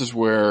 This is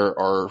where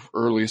our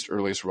earliest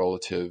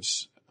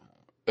relatives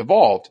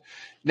evolved.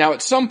 Now,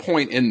 at some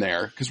point in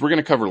there, because we're going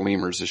to cover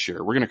lemurs this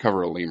year, we're going to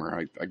cover a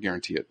lemur. I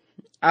guarantee it.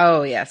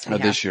 Oh, yes.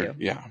 This year.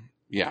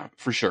 Yeah,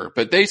 for sure.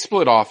 But they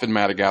split off in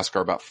Madagascar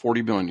about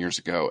 40 billion years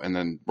ago, and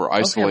then were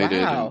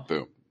isolated and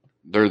boom,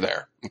 they're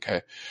there.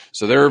 Okay.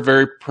 So they're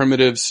very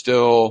primitive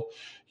still,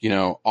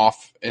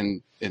 off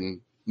in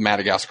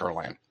Madagascar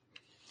land.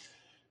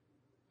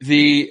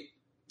 The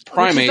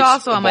primates, which is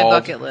also on my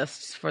bucket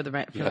list for the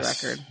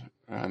record.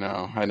 I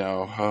know.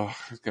 Oh,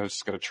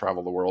 just got to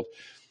travel the world.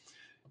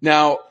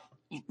 Now,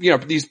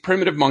 these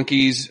primitive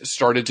monkeys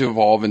started to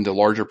evolve into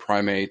larger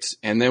primates,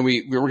 and then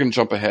we were going to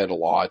jump ahead a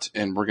lot,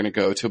 and we're going to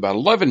go to about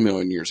 11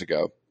 million years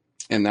ago,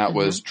 and that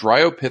was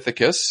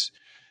Dryopithecus.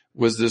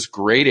 Was this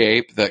great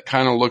ape that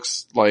kind of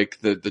looks like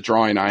the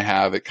drawing I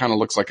have. It kind of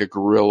looks like a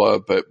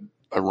gorilla, but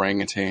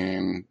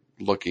orangutan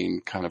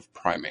looking kind of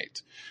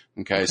primate.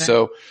 Okay.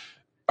 So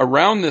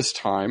around this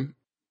time,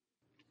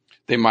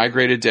 they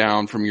migrated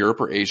down from Europe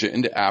or Asia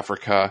into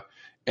Africa.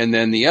 And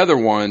then the other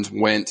ones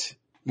went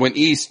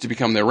east to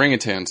become the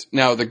orangutans.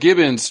 Now the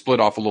gibbons split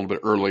off a little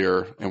bit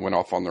earlier and went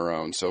off on their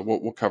own. So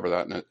we'll cover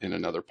that in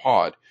another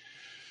pod.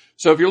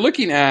 So if you're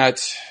looking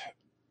at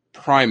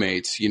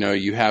primates,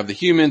 you have the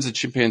humans, the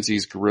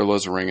chimpanzees,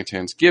 gorillas,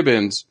 orangutans,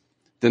 gibbons,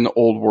 then the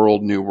old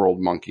world, new world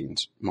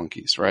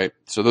monkeys, right?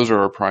 So those are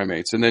our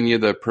primates. And then you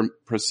have the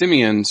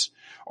prosimians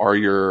are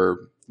your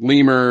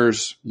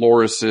lemurs,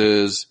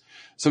 lorises,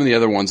 some of the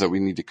other ones that we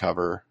need to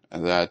cover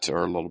that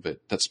are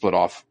that split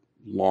off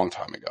a long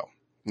time ago.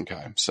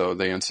 Okay. So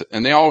they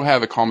all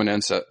have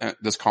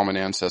this common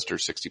ancestor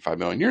 65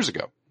 million years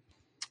ago,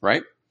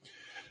 right?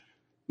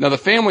 Now the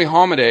family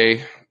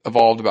Homidae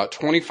evolved about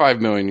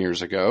 25 million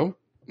years ago.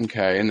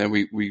 Okay. And then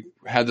we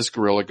had this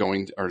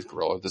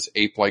this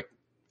ape-like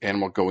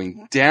animal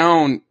going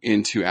down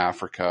into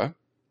Africa.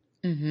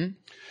 Mm-hmm.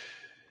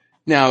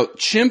 Now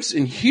chimps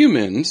and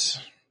humans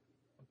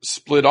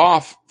split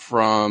off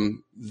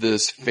from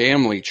this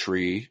family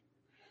tree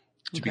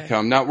to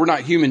become, now we're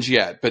not humans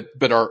yet,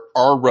 but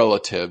our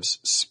relatives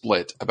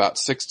split about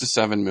 6 to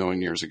 7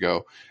 million years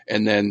ago.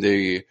 And then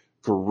the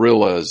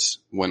gorillas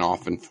went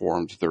off and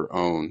formed their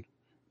own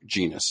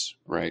genus,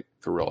 right?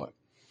 Gorilla.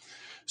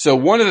 So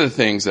one of the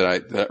things that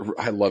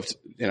I loved,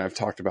 and I've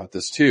talked about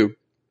this too,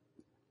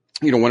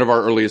 one of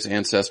our earliest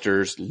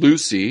ancestors,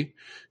 Lucy,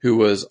 who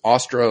was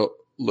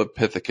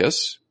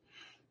Australopithecus,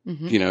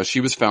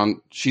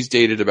 she's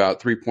dated about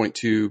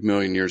 3.2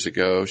 million years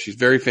ago. She's a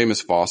very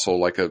famous fossil,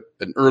 like an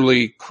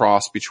early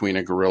cross between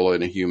a gorilla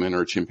and a human,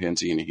 or a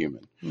chimpanzee and a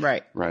human.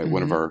 Right. Right. Mm-hmm.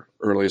 One of our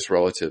earliest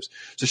relatives.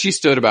 So she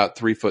stood about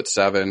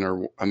 3'7"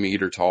 or a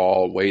meter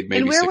tall, weighed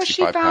maybe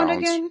 65 pounds. And where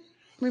was she found again?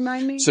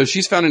 Remind me. So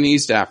she's found in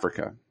East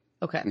Africa.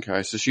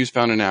 Okay. So she's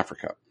found in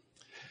Africa.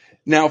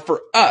 Now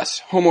for us,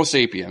 Homo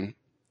sapien,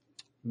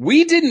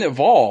 we didn't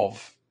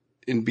evolve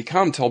and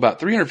become till about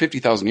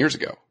 350,000 years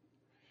ago.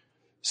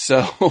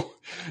 So,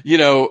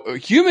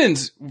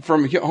 humans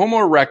from Homo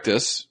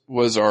erectus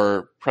was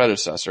our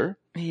predecessor.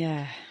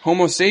 Yeah.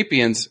 Homo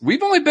sapiens,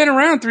 we've only been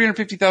around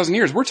 350,000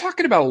 years. We're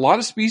talking about a lot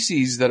of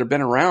species that have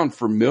been around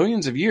for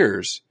millions of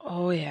years.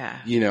 Oh yeah.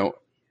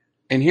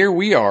 And here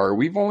we are.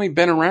 We've only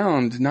been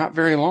around not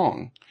very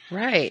long.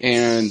 Right.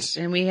 And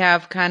we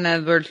have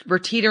we're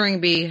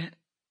teetering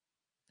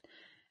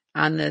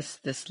on this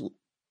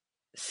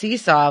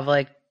seesaw of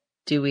like,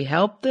 do we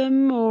help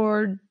them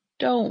or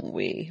don't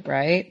we?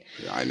 Right.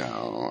 I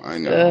know.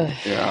 Ugh.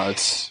 Yeah.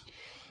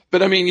 But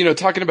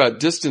talking about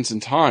distance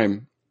and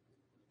time,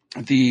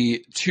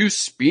 the two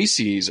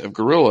species of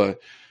gorilla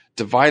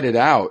divided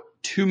out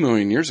 2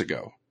 million years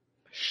ago.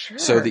 Sure.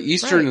 So the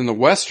eastern and the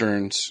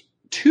westerns,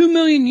 2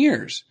 million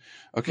years.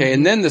 Okay. Mm-hmm.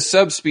 And then the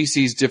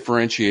subspecies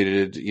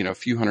differentiated, a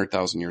few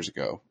 100,000 years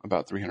ago,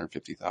 about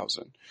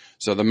 350,000.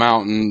 So the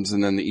mountains,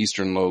 and then the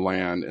eastern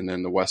lowland, and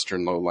then the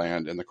western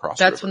lowland, and the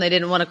cross river. That's when they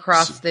didn't want to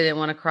cross, they didn't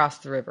want to cross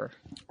the river.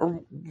 Or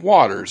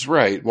waters,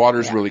 right.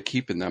 Water's really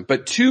keeping them.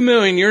 But 2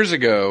 million years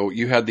ago,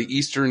 you had the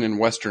eastern and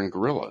western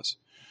gorillas.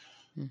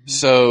 Mm-hmm.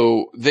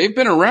 So they've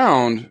been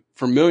around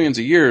for millions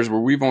of years, where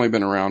we've only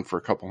been around for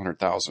a couple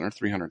 100,000 or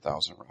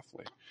 300,000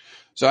 roughly.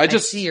 So I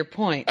see your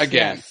point.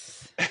 Again. Yes.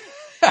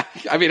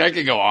 I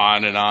could go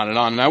on and on and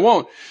on, and I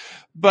won't.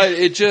 But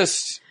it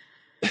just,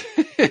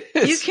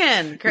 You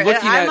can.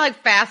 I'm like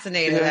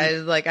fascinated.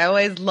 I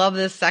always love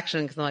this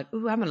section because I'm like,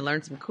 ooh, I'm going to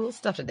learn some cool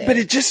stuff today. But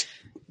it just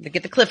to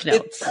get the cliff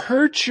notes. It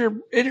hurts your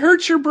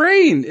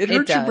brain. It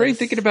hurts your brain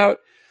thinking about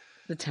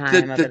the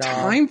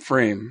time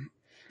frame,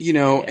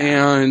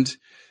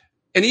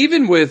 and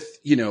even with,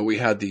 we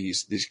had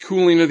these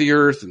cooling of the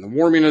earth and the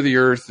warming of the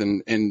earth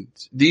and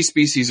these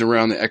species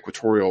around the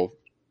equatorial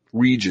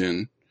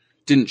region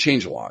didn't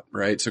change a lot,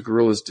 right? So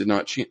gorillas did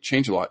not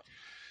change a lot.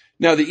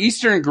 Now the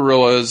eastern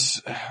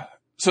gorillas,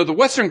 so the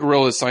western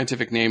gorilla's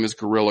scientific name is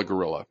gorilla.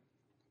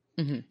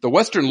 Mm-hmm. The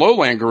western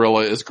lowland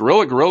gorilla is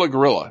gorilla.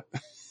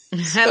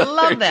 I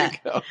love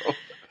that.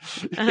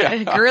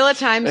 Yeah. Gorilla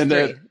times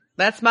 3.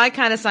 That's my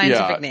kind of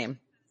scientific name.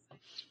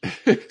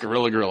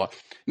 Gorilla.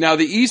 Now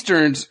the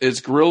easterns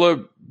is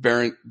gorilla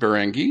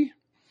Berengi,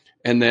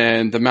 and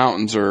then the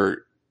mountains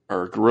are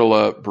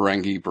gorilla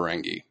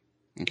Berengi.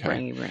 Okay.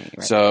 Berengi,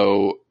 right.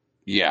 So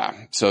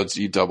yeah, so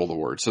you double the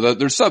word. So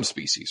they're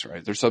subspecies,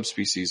 right? They're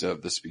subspecies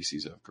of the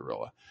species of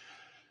gorilla.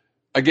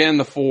 Again,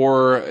 the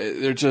 4,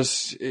 they're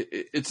just,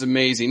 it's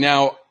amazing.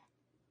 Now,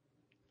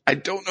 I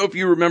don't know if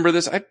you remember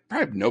this. I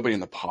probably nobody in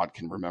the pod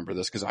can remember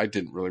this because I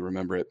didn't really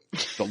remember it.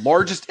 The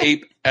largest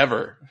ape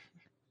ever.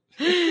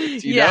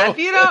 Yeah,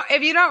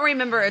 if you don't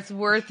remember, it's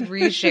worth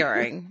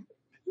resharing.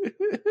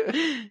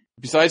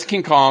 Besides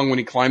King Kong, when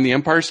he climbed the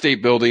Empire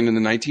State Building in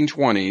the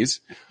 1920s,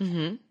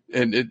 mm-hmm.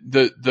 and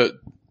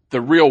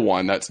the real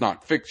one that's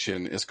not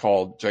fiction is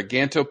called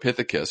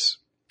Gigantopithecus.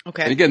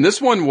 Okay. And again,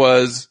 this one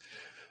was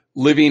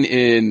living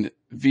in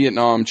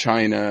Vietnam,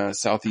 China,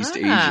 Southeast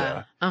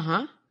Asia.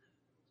 Uh-huh.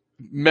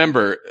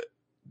 Remember,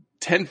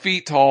 10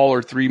 feet tall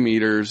or 3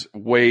 meters,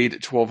 weighed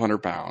 1,200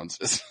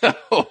 pounds.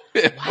 So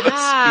it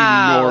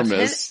was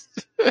enormous.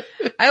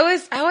 I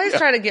always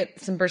try to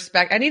get some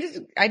perspective.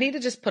 I need to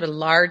just put a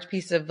large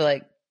piece of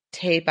like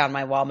tape on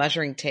my wall,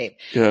 measuring tape.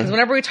 Because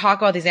whenever we talk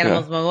about these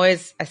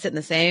animals, I sit in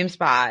the same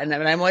spot and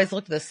I'm always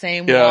looking at the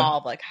same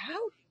wall, like how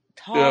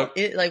tall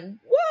is, like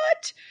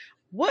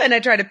what? And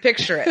I try to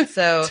picture it.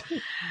 So,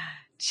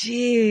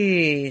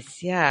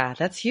 geez, yeah,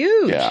 that's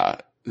huge. Yeah.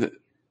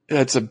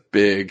 That's a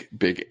big,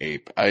 big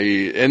ape.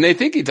 And they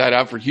think he died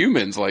out for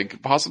humans,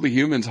 like possibly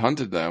humans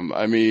hunted them.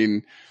 I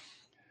mean,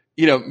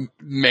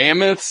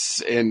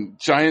 mammoths and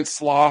giant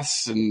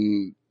sloths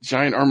and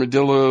giant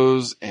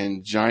armadillos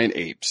and giant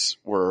apes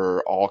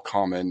were all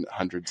common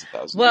hundreds of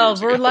thousands of years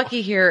ago. We're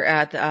lucky here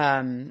at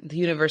the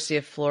University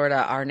of Florida.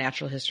 Our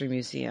Natural History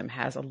Museum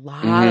has a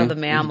lot of the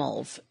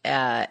mammals,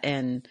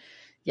 and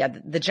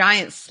the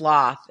giant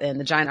sloth and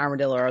the giant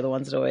armadillo are the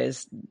ones that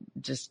always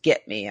just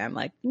get me. I'm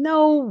like,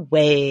 no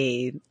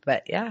way.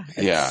 But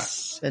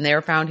and they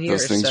were found here.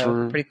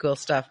 So pretty cool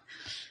stuff.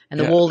 And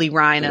the woolly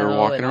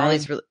rhino and all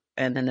these,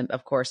 and then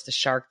of course the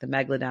shark, the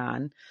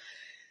megalodon.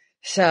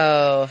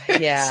 So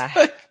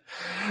yeah.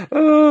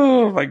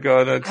 Oh my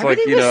God. That's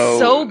everything was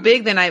so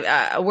big. Then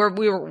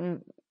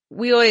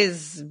we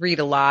always read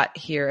a lot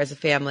here as a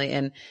family,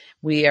 and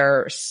we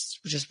are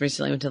just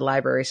recently went to the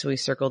library. So we're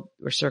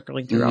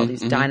circling through all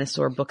these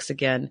dinosaur books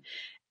again.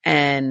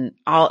 And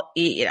I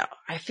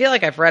feel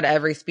like I've read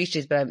every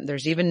species, but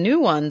there's even new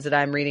ones that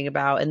I'm reading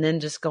about, and then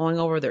just going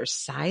over their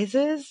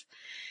sizes.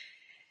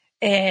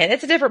 And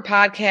it's a different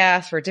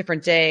podcast for a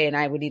different day, and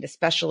I would need a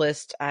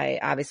specialist. I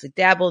obviously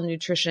dabble in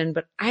nutrition,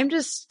 but I'm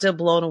just still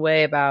blown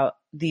away about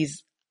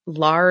these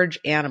large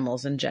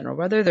animals in general,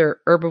 whether they're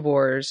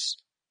herbivores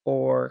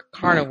or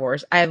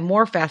carnivores. I have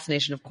more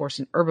fascination, of course,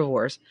 in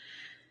herbivores.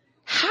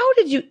 How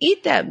did you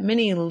eat that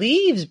many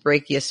leaves,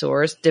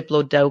 Brachiosaurus,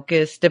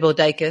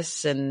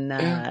 Diplodocus, and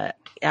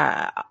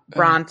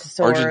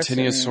Brontosaurus,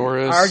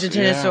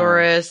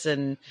 Argentinosaurus,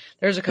 and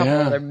there's a couple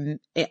other.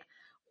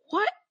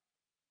 What?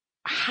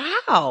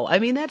 How? I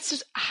mean, that's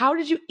just, how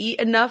did you eat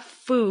enough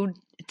food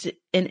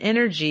and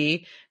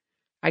energy?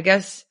 I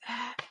guess,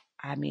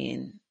 I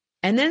mean,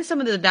 and then some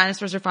of the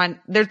dinosaurs are fine.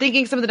 They're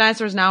thinking some of the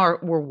dinosaurs now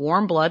were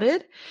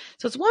warm-blooded.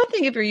 So it's one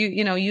thing if you're,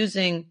 you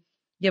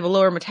have a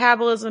lower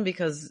metabolism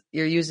because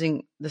you're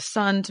using the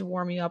sun to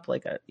warm you up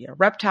like a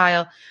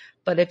reptile.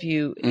 But if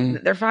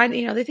they're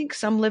finding, they think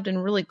some lived in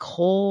really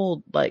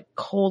cold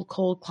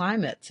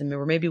climates and they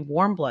were maybe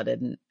warm-blooded.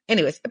 And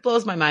anyways, it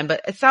blows my mind,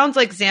 but it sounds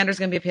like Xander's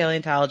going to be a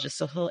paleontologist,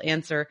 so he'll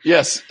answer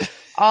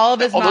all of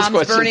his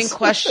mom's burning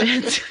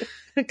questions.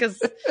 Because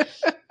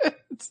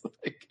it's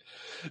like,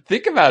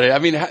 think about it. I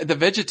mean, the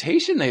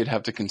vegetation they'd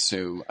have to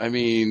consume. I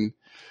mean,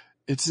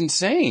 it's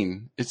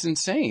insane. It's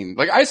insane.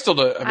 Like I still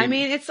do. I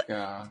mean,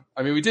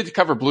 we did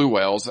cover blue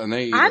whales, and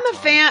they.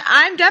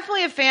 I'm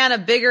definitely a fan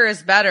of bigger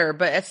is better,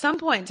 but at some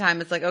point in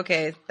time, it's like,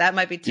 okay, that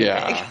might be too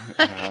big.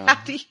 How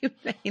do you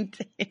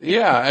maintain?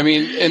 Yeah, I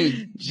mean,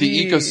 and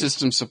the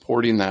ecosystem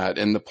supporting that,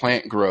 and the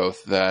plant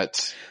growth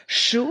that.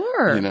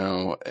 Sure.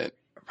 Right.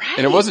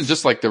 And it wasn't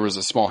just like there was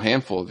a small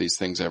handful of these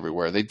things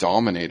everywhere. They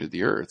dominated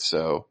the earth,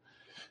 so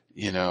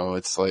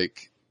it's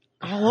like.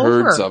 All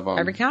herds over of them.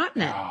 Every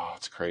continent. Oh,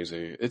 it's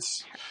crazy.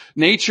 It's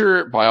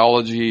nature,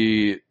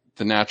 biology,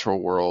 the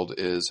natural world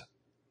is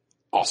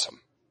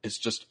awesome. It's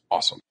just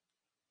awesome.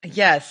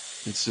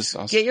 Yes. It's just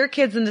awesome. Get your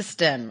kids into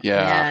STEM.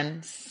 Yeah.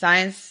 And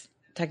science,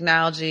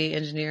 technology,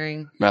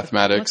 engineering.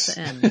 Mathematics.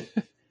 What's the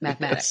M?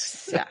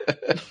 Mathematics. Yeah.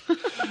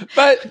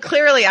 But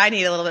Clearly I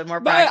need a little bit more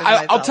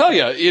practice. I'll tell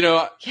you, I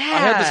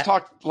had this Yeah.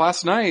 talk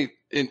last night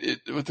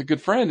with a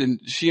good friend, and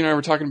she and I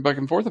were talking back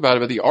and forth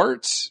about the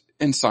arts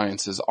and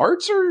sciences.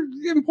 Arts are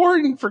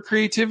important for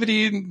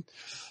creativity and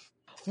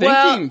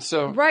thinking.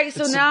 So right.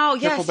 So it's a now,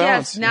 careful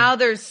balance. now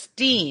there's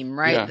STEAM,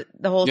 right? Yeah.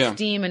 The whole Yeah.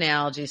 STEAM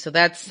analogy. So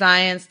that's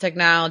science,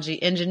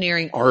 technology,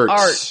 engineering,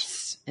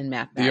 Arts. and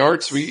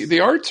mathematics. The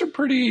arts are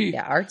pretty.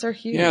 Yeah, arts are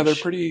huge. Yeah,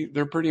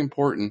 they're pretty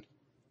important.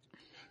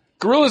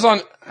 Gorillas on.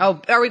 Oh,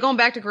 are we going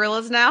back to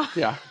gorillas now?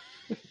 Yeah.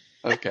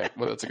 Okay.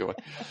 Well, that's a good one.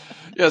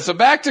 Yeah. So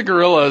back to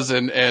gorillas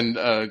and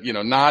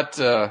not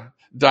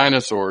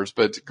dinosaurs,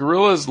 but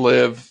gorillas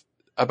live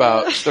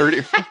about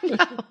 30.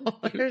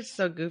 They're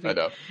so goofy. I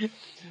know.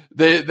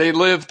 They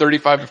live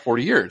 35 to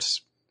 40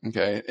 years.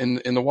 Okay.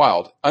 In the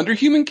wild. Under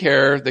human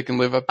care, they can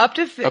live up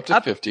to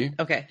 50.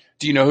 Okay.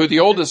 Do you know who the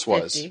oldest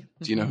was? 50.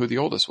 Do you know who the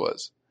oldest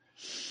was?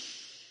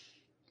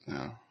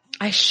 No.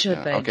 I should,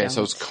 Yeah. but I Okay. So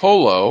don't. it's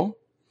Colo.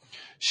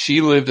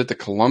 She lived at the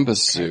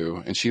Columbus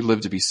Zoo, and she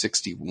lived to be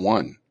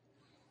 61.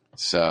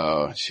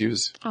 So she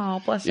was, Oh,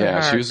 bless her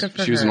heart. she was Good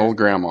for an her. old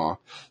grandma.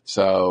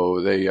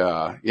 So they,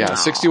 Aw.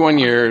 61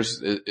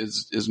 years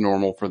is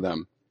normal for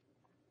them.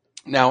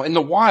 Now in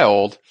the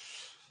wild,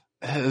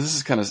 this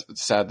is kind of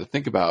sad to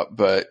think about,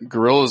 but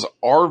gorillas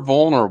are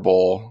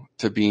vulnerable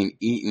to being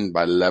eaten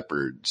by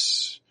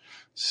leopards.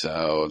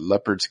 So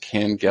leopards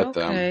can get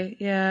them. Okay,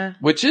 yeah.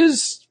 Which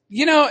is,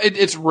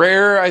 it's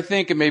rare, I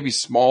think, and maybe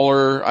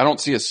smaller. I don't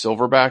see a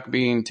silverback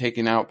being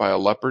taken out by a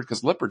leopard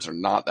because leopards are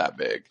not that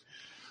big.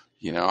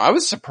 I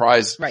was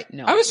surprised. Right,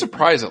 no. I was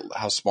surprised at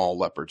how small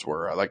leopards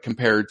were. Like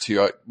compared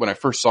to when I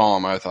first saw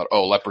them, I thought,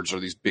 oh, leopards are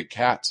these big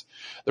cats.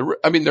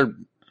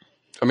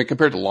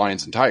 Compared to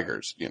lions and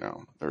tigers,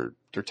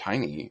 they're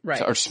tiny.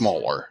 Right. Or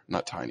smaller,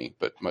 not tiny,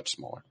 but much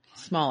smaller.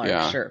 Smaller,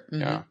 Yeah. sure. Mhm.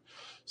 Yeah.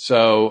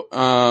 So,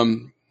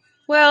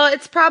 Well,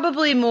 it's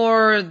probably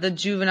more the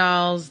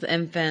juveniles, the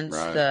infants,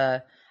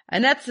 Right.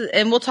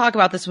 and we'll talk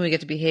about this when we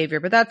get to behavior,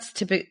 but that's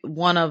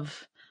one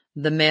of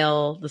the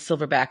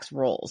silverback's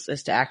roles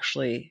is to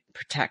actually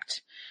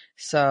protect.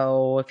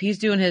 So if he's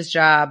doing his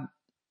job,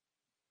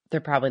 they're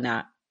probably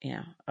not,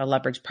 a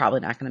leopard's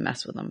probably not going to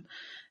mess with them.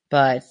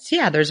 But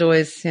yeah, there's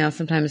always,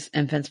 sometimes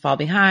infants fall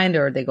behind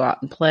or they go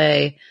out and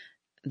play.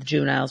 The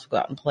juveniles will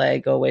go out and play,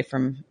 go away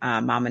from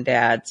mom and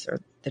dad's or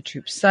the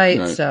troop site.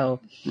 Right. So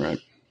right.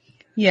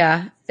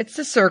 yeah, it's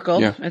a circle.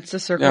 Yeah. It's a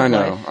circle. Yeah,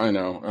 of I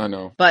life.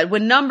 know. But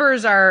when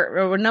numbers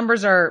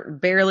are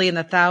barely in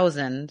the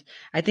 1,000,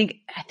 I think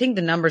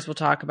the numbers we'll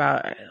talk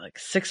about are like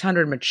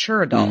 600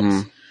 mature adults.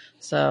 Mhm.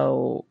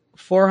 So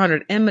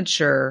 400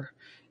 immature.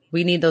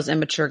 We need those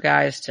immature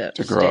guys to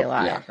grow stay up.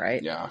 alive, Yeah.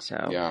 right? Yeah.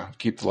 So Yeah.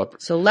 Keep the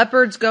leopard. So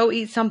leopards, go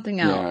eat something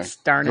else.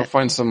 Darn Go it.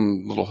 find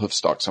some little hoof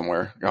stock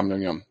somewhere. Yum,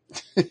 yum, yum.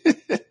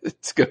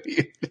 It's good.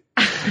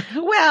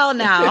 Well,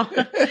 now,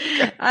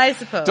 I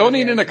suppose. Don't eat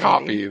yes, in a maybe.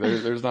 copy.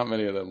 There's not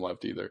many of them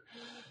left either.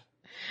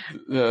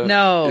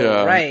 No,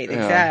 Yeah, right. yeah.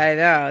 Exactly.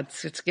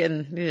 No, it's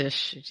getting,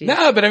 geez.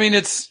 No, but I mean,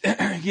 it's,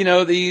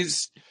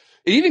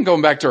 even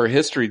going back to our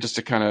history, just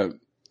to kind of,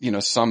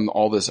 sum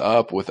all this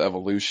up with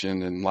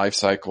evolution and life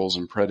cycles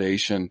and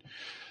predation.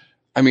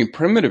 I mean,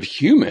 primitive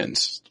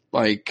humans,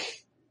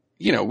 like,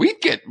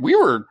 we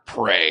were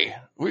prey.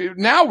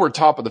 Now we're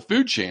top of the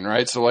food chain,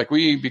 right? So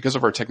because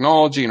of our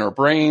technology and our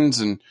brains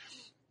and,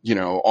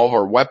 all of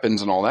our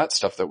weapons and all that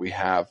stuff that we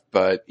have,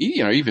 but,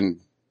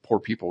 even poor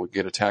people would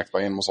get attacked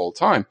by animals all the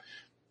time.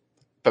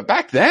 But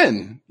back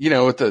then,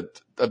 with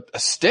a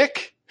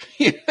stick,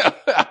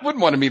 I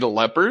wouldn't want to meet a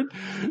leopard,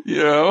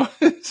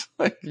 it's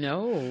like,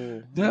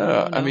 No.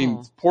 yeah. I mean,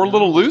 No. poor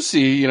little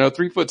Lucy,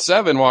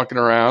 3'7" walking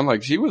around,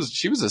 like she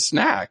was a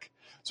snack,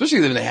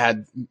 especially when they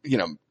had,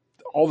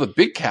 all the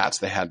big cats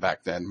they had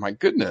back then. My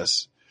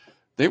goodness.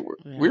 We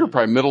were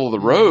probably middle of the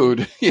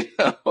road,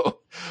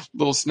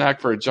 little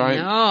snack for a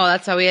giant. No,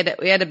 that's how we had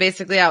to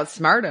basically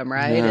outsmart them,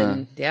 right? Yeah.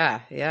 And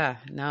yeah.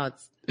 No,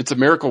 It's a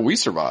miracle we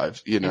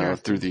survived, Yeah.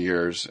 through the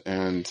years,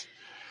 and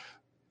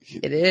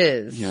it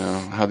is.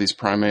 how these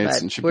primates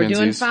But and chimpanzees.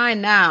 we're doing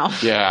fine now.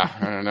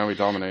 Yeah, now we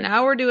dominate.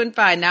 Now we're doing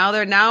fine.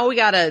 Now we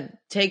gotta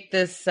take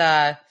this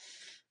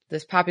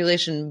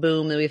population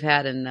boom that we've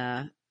had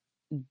and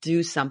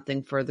do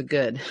something for the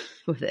good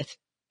with it.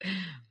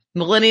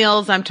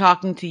 Millennials, I'm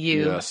talking to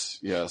you.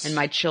 Yes. And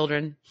my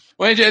children.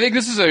 Well, AJ, I think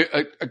this is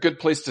a good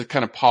place to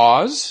kind of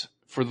pause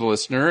for the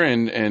listener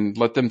and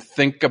let them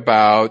think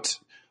about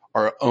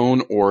our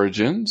own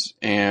origins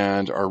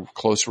and our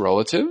close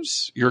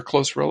relatives, your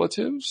close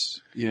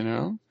relatives,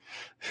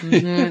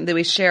 That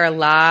we share a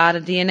lot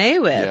of DNA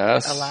with.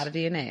 Yes. A lot of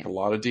DNA. A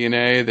lot of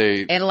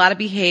DNA. And a lot of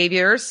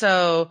behavior.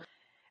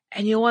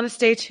 And you'll want to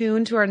stay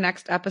tuned to our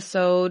next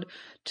episode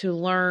to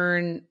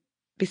learn,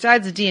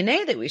 besides the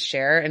DNA that we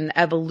share and the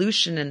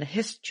evolution and the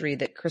history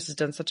that Chris has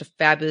done such a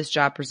fabulous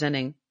job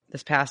presenting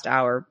this past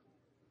hour,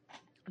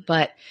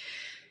 but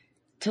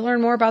to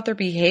learn more about their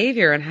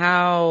behavior and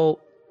how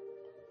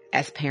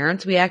as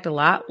parents, we act a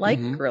lot like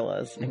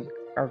gorillas, and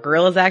our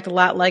gorillas act a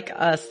lot like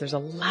us. There's a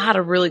lot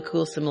of really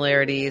cool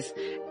similarities.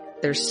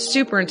 They're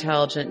super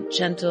intelligent,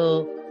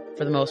 gentle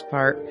for the most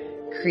part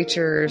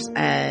creatures,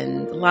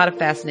 and a lot of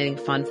fascinating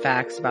fun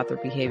facts about their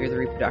behavior, their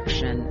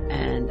reproduction,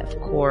 and of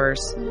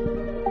course,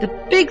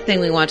 the big thing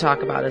we want to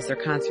talk about is their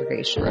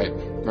conservation.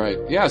 Right.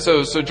 Yeah,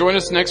 so join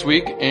us next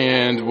week,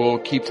 and we'll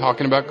keep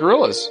talking about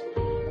gorillas.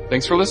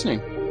 Thanks for listening.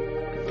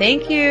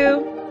 Thank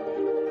you.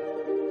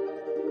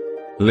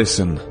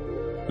 Listen,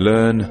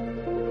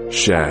 learn,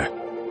 share.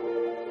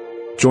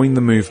 Join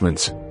the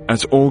movement at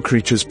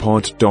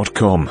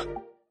allcreaturespod.com.